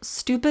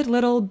stupid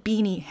little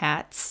beanie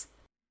hats.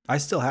 I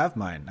still have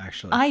mine,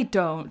 actually. I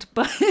don't,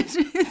 but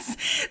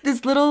it's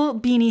this little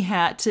beanie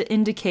hat to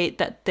indicate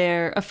that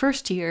they're a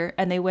first year,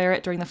 and they wear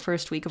it during the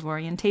first week of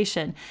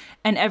orientation.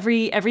 And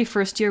every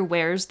first year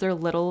wears their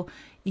little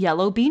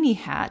yellow beanie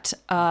hat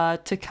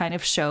to kind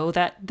of show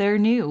that they're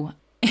new.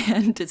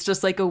 And it's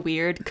just like a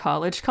weird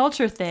college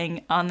culture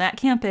thing on that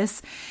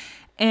campus.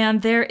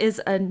 And there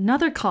is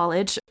another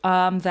college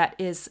that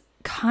is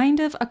kind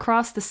of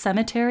across the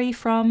cemetery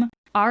from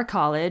our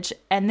college.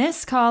 And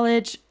this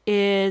college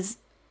is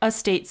a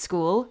state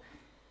school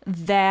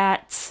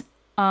that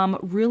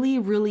really,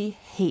 really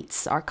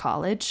hates our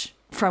college,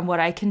 from what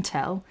I can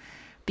tell,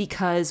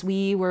 because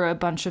we were a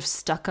bunch of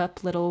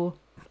stuck-up little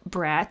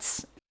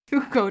brats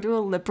who go to a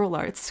liberal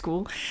arts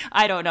school.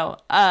 I don't know.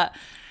 I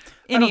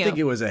don't think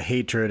it was a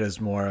hatred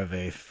as more of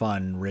a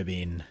fun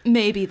ribbing.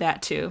 Maybe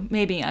that too.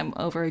 Maybe I'm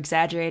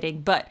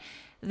over-exaggerating. But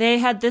they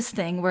had this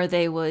thing where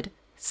they would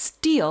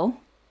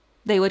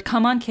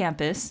come on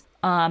campus,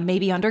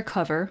 maybe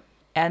undercover,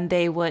 and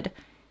they would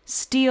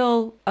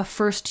steal a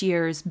first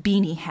year's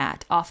beanie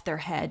hat off their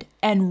head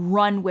and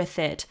run with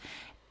it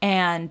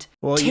and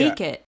take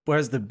it.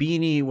 Whereas the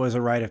beanie was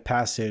a rite of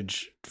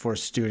passage for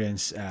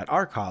students at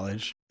our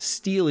college,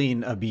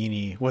 stealing a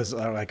beanie was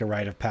like a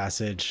rite of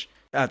passage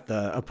at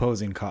the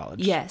opposing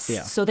college. Yes.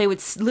 Yeah. So they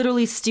would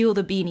literally steal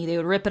the beanie. They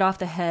would rip it off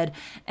the head,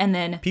 and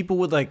then people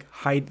would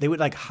hide. They would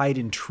hide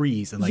in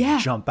trees and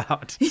jump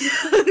out.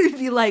 It'd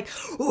be like,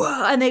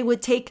 whoa, and they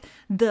would take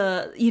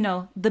the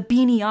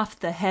beanie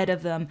off the head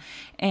of them,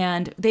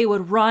 and they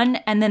would run,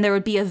 and then there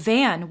would be a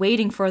van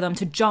waiting for them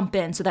to jump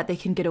in so that they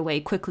can get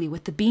away quickly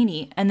with the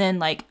beanie. And then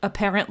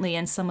apparently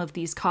in some of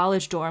these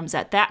college dorms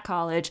at that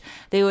college,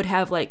 they would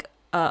have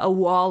a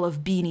wall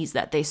of beanies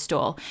that they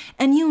stole.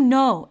 And you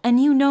know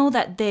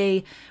that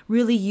they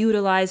really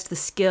utilized the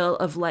skill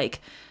of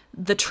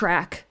the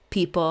track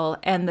people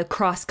and the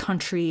cross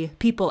country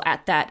people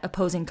at that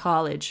opposing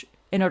college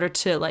in order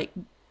to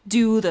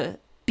do the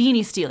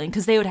beanie stealing,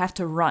 because they would have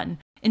to run.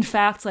 In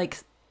fact,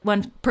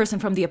 one person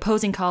from the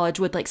opposing college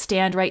would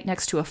stand right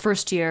next to a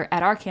first year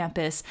at our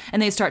campus,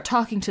 and they'd start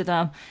talking to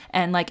them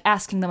and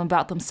asking them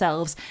about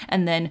themselves,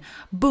 and then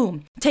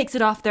boom, takes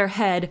it off their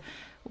head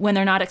when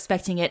they're not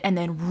expecting it, and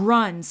then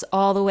runs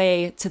all the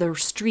way to the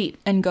street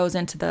and goes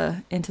into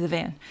the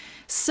van.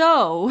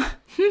 So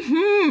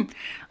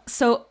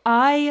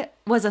I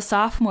was a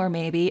sophomore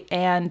maybe,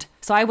 and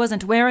so I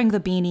wasn't wearing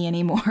the beanie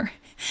anymore,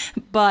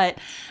 but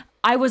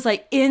I was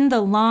in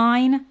the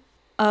line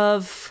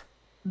of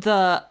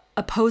the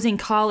opposing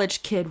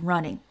college kid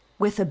running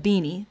with a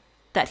beanie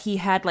that he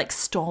had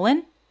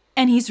stolen,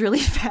 and he's really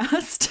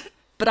fast.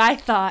 But I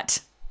thought,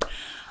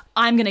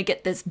 I'm going to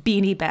get this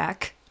beanie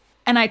back.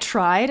 And I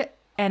tried,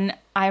 and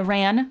I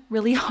ran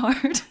really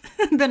hard.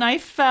 Then I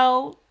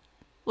fell,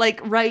 like,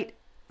 right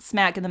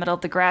smack in the middle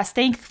of the grass.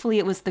 Thankfully,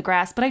 it was the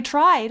grass, but I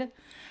tried.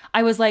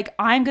 I was like,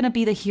 I'm going to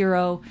be the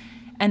hero.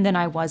 And then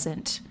I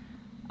wasn't.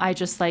 I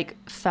just, like,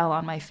 fell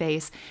on my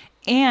face.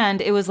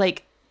 And it was,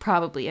 like,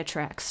 probably a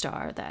track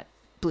star that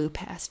blew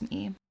past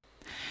me.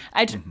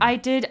 I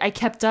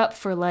kept up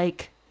for,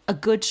 like, a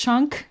good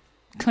chunk.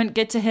 Couldn't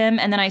get to him.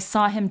 And then I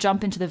saw him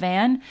jump into the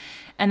van.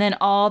 And then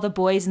all the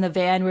boys in the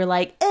van were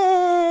like,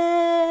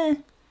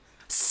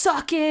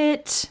 suck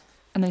it.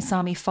 And they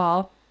saw me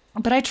fall.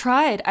 But I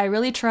tried. I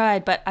really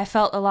tried. But I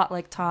felt a lot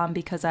like Tom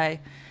because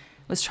I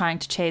was trying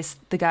to chase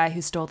the guy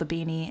who stole the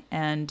beanie.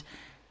 And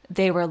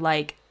they were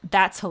like,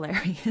 that's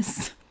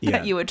hilarious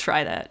that you would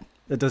try that.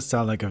 That does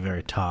sound like a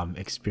very Tom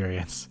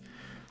experience.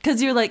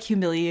 Because you're like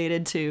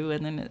humiliated too.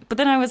 But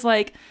then I was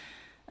like,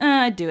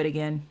 I'd do it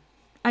again.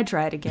 I'd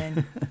try it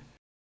again.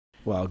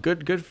 Well,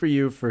 good for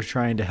you for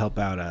trying to help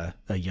out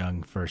a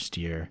young first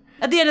year.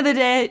 At the end of the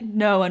day,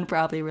 no one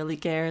probably really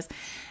cares.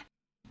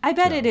 I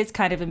bet it is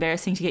kind of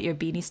embarrassing to get your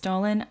beanie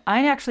stolen.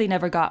 I actually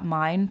never got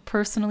mine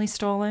personally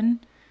stolen.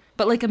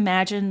 But like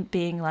imagine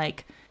being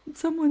like,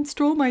 someone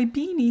stole my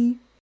beanie.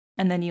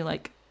 And then you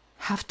like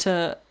have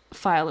to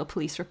file a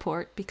police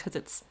report because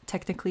it's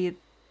technically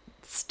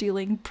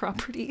stealing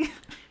property.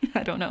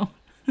 I don't know.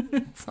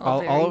 It's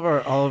all of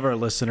our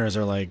listeners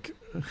are like,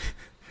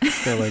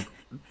 they're like,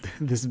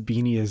 this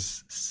beanie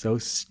is so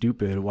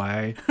stupid.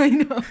 Why? I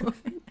know.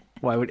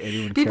 Why would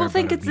anyone care People about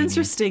think a it's beanie?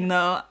 Interesting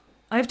though.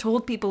 I've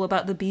told people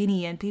about the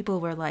beanie and people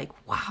were like,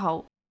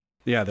 wow.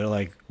 Yeah, they're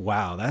like,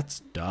 wow,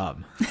 that's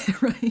dumb.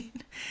 Right.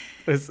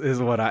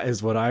 Is what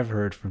I've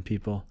heard from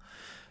people.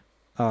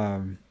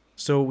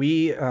 So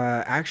we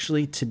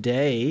actually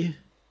today,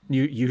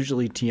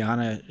 usually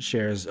Tiana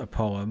shares a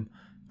poem,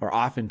 or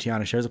often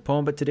Tiana shares a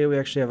poem, but today we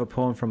actually have a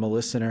poem from a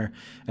listener.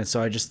 And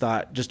so I just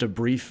thought, just a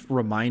brief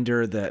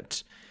reminder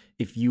that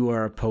if you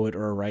are a poet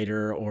or a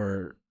writer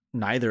or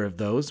neither of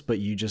those, but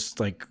you just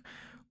like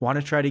want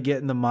to try to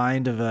get in the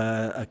mind of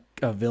a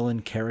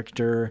villain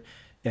character,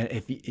 and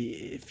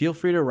if feel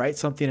free to write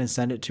something and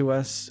send it to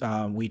us.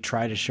 We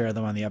try to share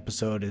them on the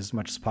episode as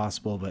much as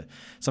possible, but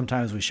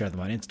sometimes we share them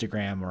on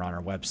Instagram or on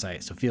our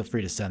website. So feel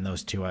free to send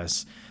those to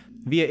us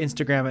via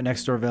Instagram at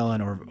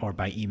nextdoorvillain or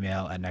by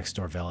email at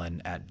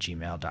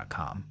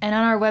nextdoorvillain@gmail.com. And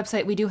on our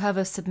website, we do have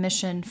a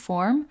submission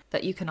form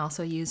that you can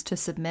also use to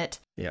submit.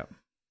 Yeah.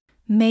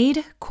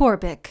 Maid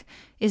Korbic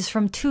is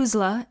from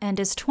Tuzla and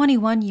is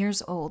 21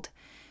 years old.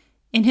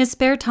 In his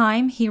spare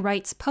time, he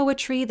writes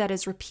poetry that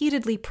is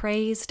repeatedly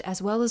praised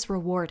as well as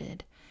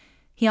rewarded.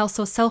 He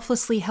also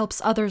selflessly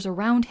helps others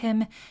around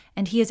him,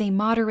 and he is a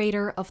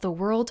moderator of the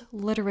World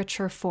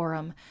Literature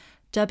Forum,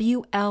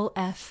 WLFPH,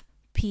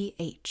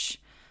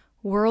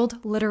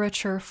 World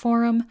Literature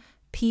Forum,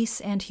 Peace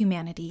and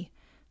Humanity,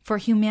 for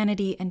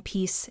humanity and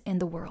peace in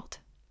the world.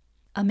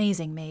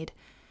 Amazing Maid.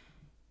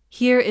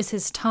 Here is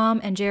his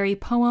Tom and Jerry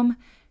poem,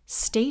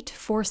 State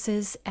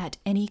Forces at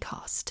Any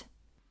Cost.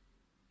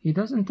 He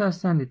doesn't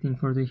ask anything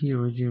for the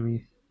hero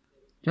Jerry,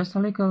 just a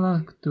little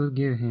luck to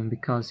give him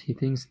because he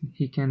thinks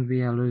he can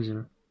be a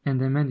loser,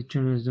 and the many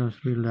children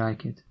don't really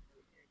like it.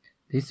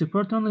 They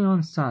support only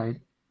one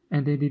side,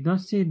 and they did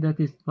not see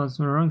that it was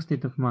a wrong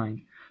state of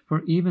mind,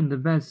 for even the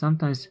bad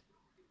sometimes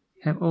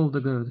have all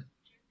the good,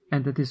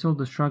 and that is all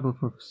the struggle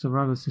for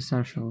survival is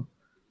essential.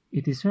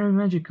 It is very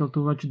magical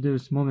to watch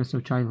those moments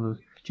of childhood,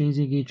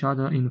 chasing each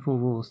other in four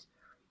walls.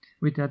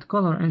 With that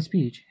color and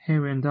speech,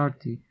 hairy and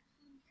dirty,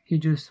 he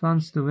just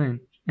wants to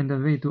win, and a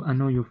way to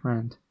annoy your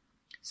friend.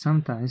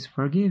 Sometimes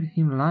forgive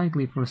him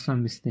lightly for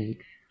some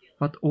mistake,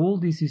 but all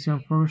this is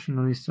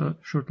unfortunately so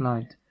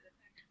short-lived.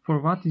 For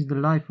what is the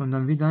life of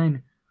a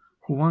villain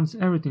who wants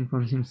everything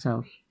for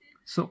himself?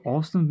 So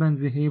often bad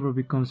behavior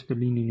becomes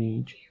villain in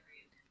age.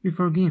 We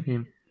forgive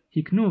him.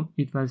 He knew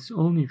it was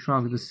only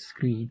through the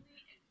screen.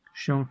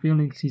 Shown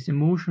feelings his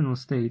emotional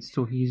state,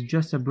 so he is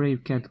just a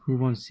brave cat who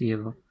wants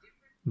evil.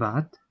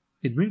 But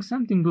it brings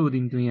something good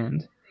in the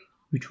end,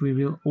 which we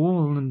will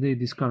all one day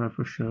discover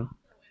for sure.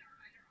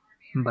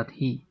 But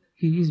he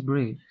is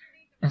brave,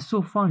 and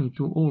so funny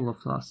to all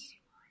of us.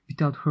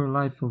 Without her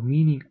life of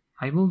meaning,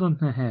 I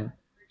wouldn't have.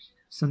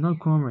 So now,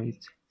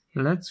 comrades,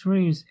 let's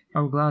raise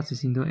our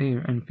glasses in the air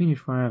and finish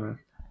forever.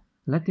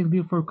 Let it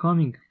be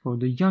forthcoming for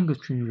the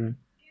youngest children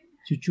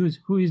to choose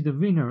who is the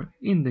winner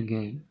in the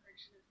game.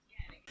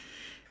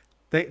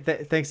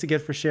 Thanks again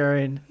for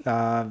sharing.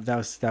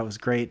 That was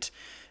great.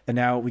 And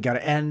now we got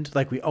to end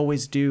like we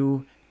always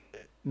do.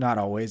 Not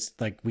always,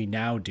 like we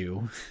now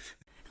do.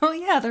 Oh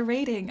yeah, the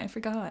rating. I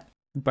forgot.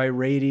 By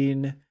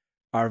rating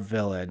our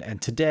villain.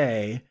 And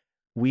today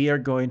we are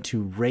going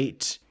to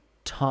rate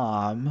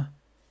Tom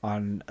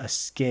on a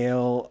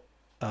scale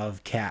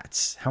of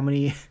cats. How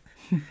many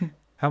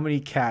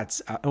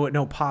cats?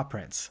 Paw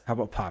prints. How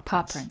about paw prints?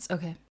 Paw prints,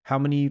 okay. How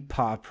many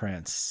paw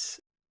prints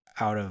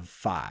out of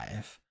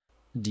 5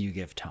 do you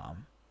give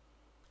Tom?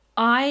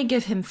 I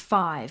give him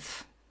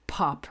 5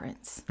 paw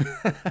prints.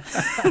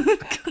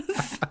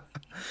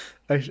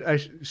 I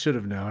should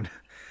have known.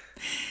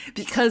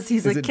 Because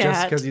he's Is a it cat.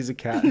 just because he's a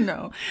cat?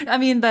 No. I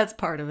mean, that's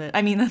part of it.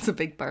 I mean, that's a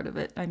big part of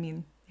it. I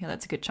mean, yeah,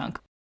 that's a good chunk.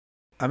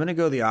 I'm going to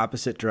go the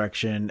opposite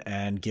direction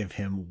and give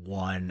him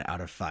 1 out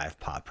of 5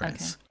 paw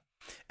prints. Okay.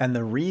 And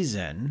the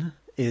reason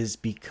is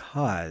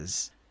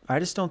because I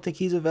just don't think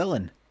he's a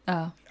villain.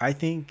 Oh. I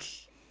think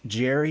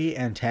Jerry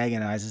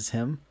antagonizes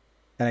him,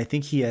 and I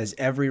think he has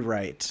every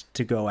right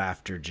to go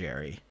after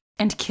Jerry.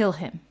 And kill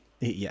him.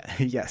 Yeah,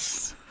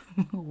 yes.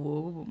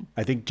 Whoa.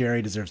 I think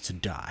Jerry deserves to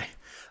die.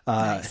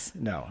 Nice.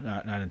 No,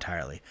 not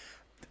entirely.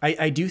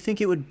 I do think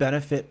it would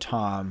benefit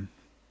Tom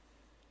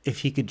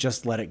if he could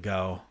just let it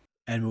go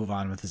and move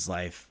on with his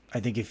life. I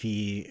think if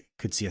he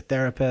could see a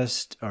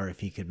therapist or if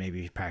he could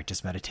maybe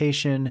practice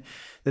meditation,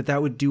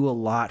 that would do a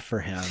lot for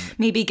him.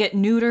 Maybe get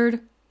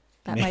neutered.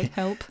 That might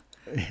help.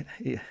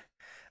 Yeah,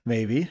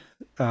 maybe,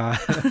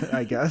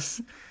 I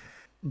guess.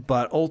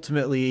 But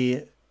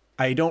ultimately,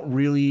 I don't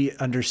really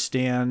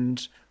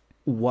understand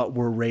what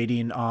we're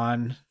rating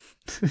on.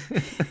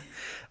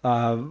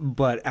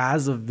 But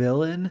as a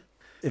villain,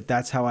 if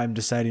that's how I'm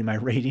deciding my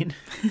rating,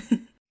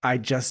 I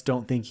just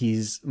don't think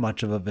he's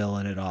much of a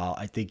villain at all.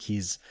 I think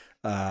he's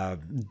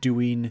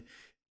doing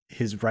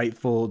his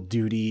rightful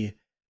duty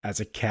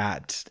as a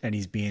cat, and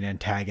he's being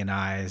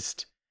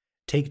antagonized.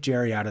 Take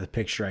Jerry out of the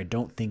picture. I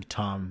don't think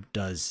Tom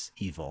does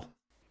evil.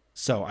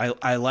 So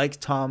I like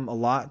Tom a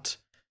lot,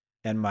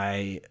 and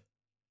my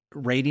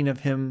rating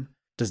of him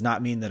does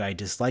not mean that I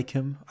dislike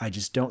him. I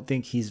just don't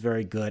think he's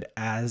very good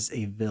as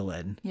a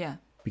villain. Yeah.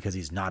 Because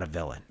he's not a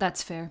villain.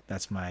 That's fair.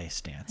 That's my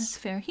stance. That's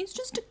fair. He's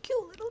just a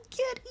cute little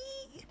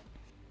kitty.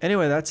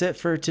 Anyway, that's it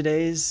for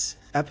today's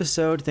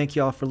episode. Thank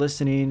you all for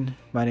listening.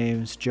 My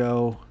name's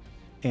Joe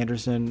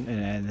Anderson,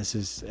 and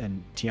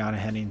Tiana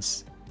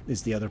Hennings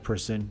is the other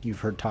person you've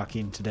heard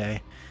talking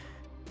today.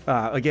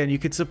 Again, you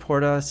could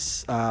support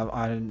us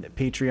on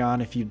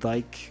Patreon if you'd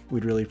like.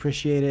 We'd really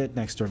appreciate it.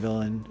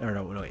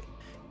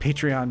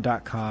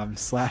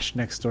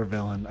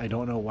 Patreon.com/nextdoorvillain. I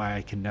don't know why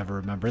I can never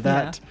remember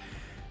that. Yeah.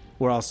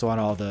 We're also on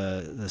all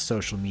the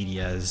social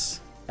medias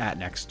at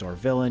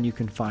nextdoorvillain. You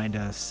can find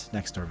us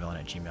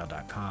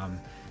nextdoorvillain@gmail.com.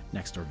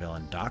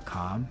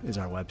 Nextdoorvillain.com is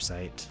our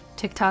website.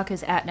 TikTok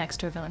is at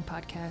nextdoorvillain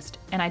podcast,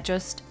 and I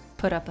just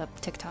put up a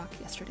TikTok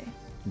yesterday.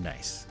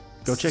 Nice.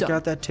 Go check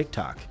out that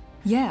TikTok.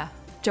 Yeah.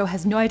 Joe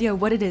has no idea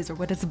what it is or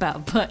what it's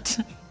about, but...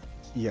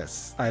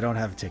 Yes, I don't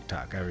have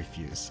TikTok. I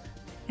refuse.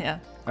 Yeah.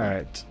 All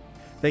right.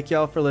 Thank you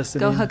all for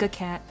listening. Go hug a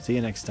cat. See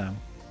you next time.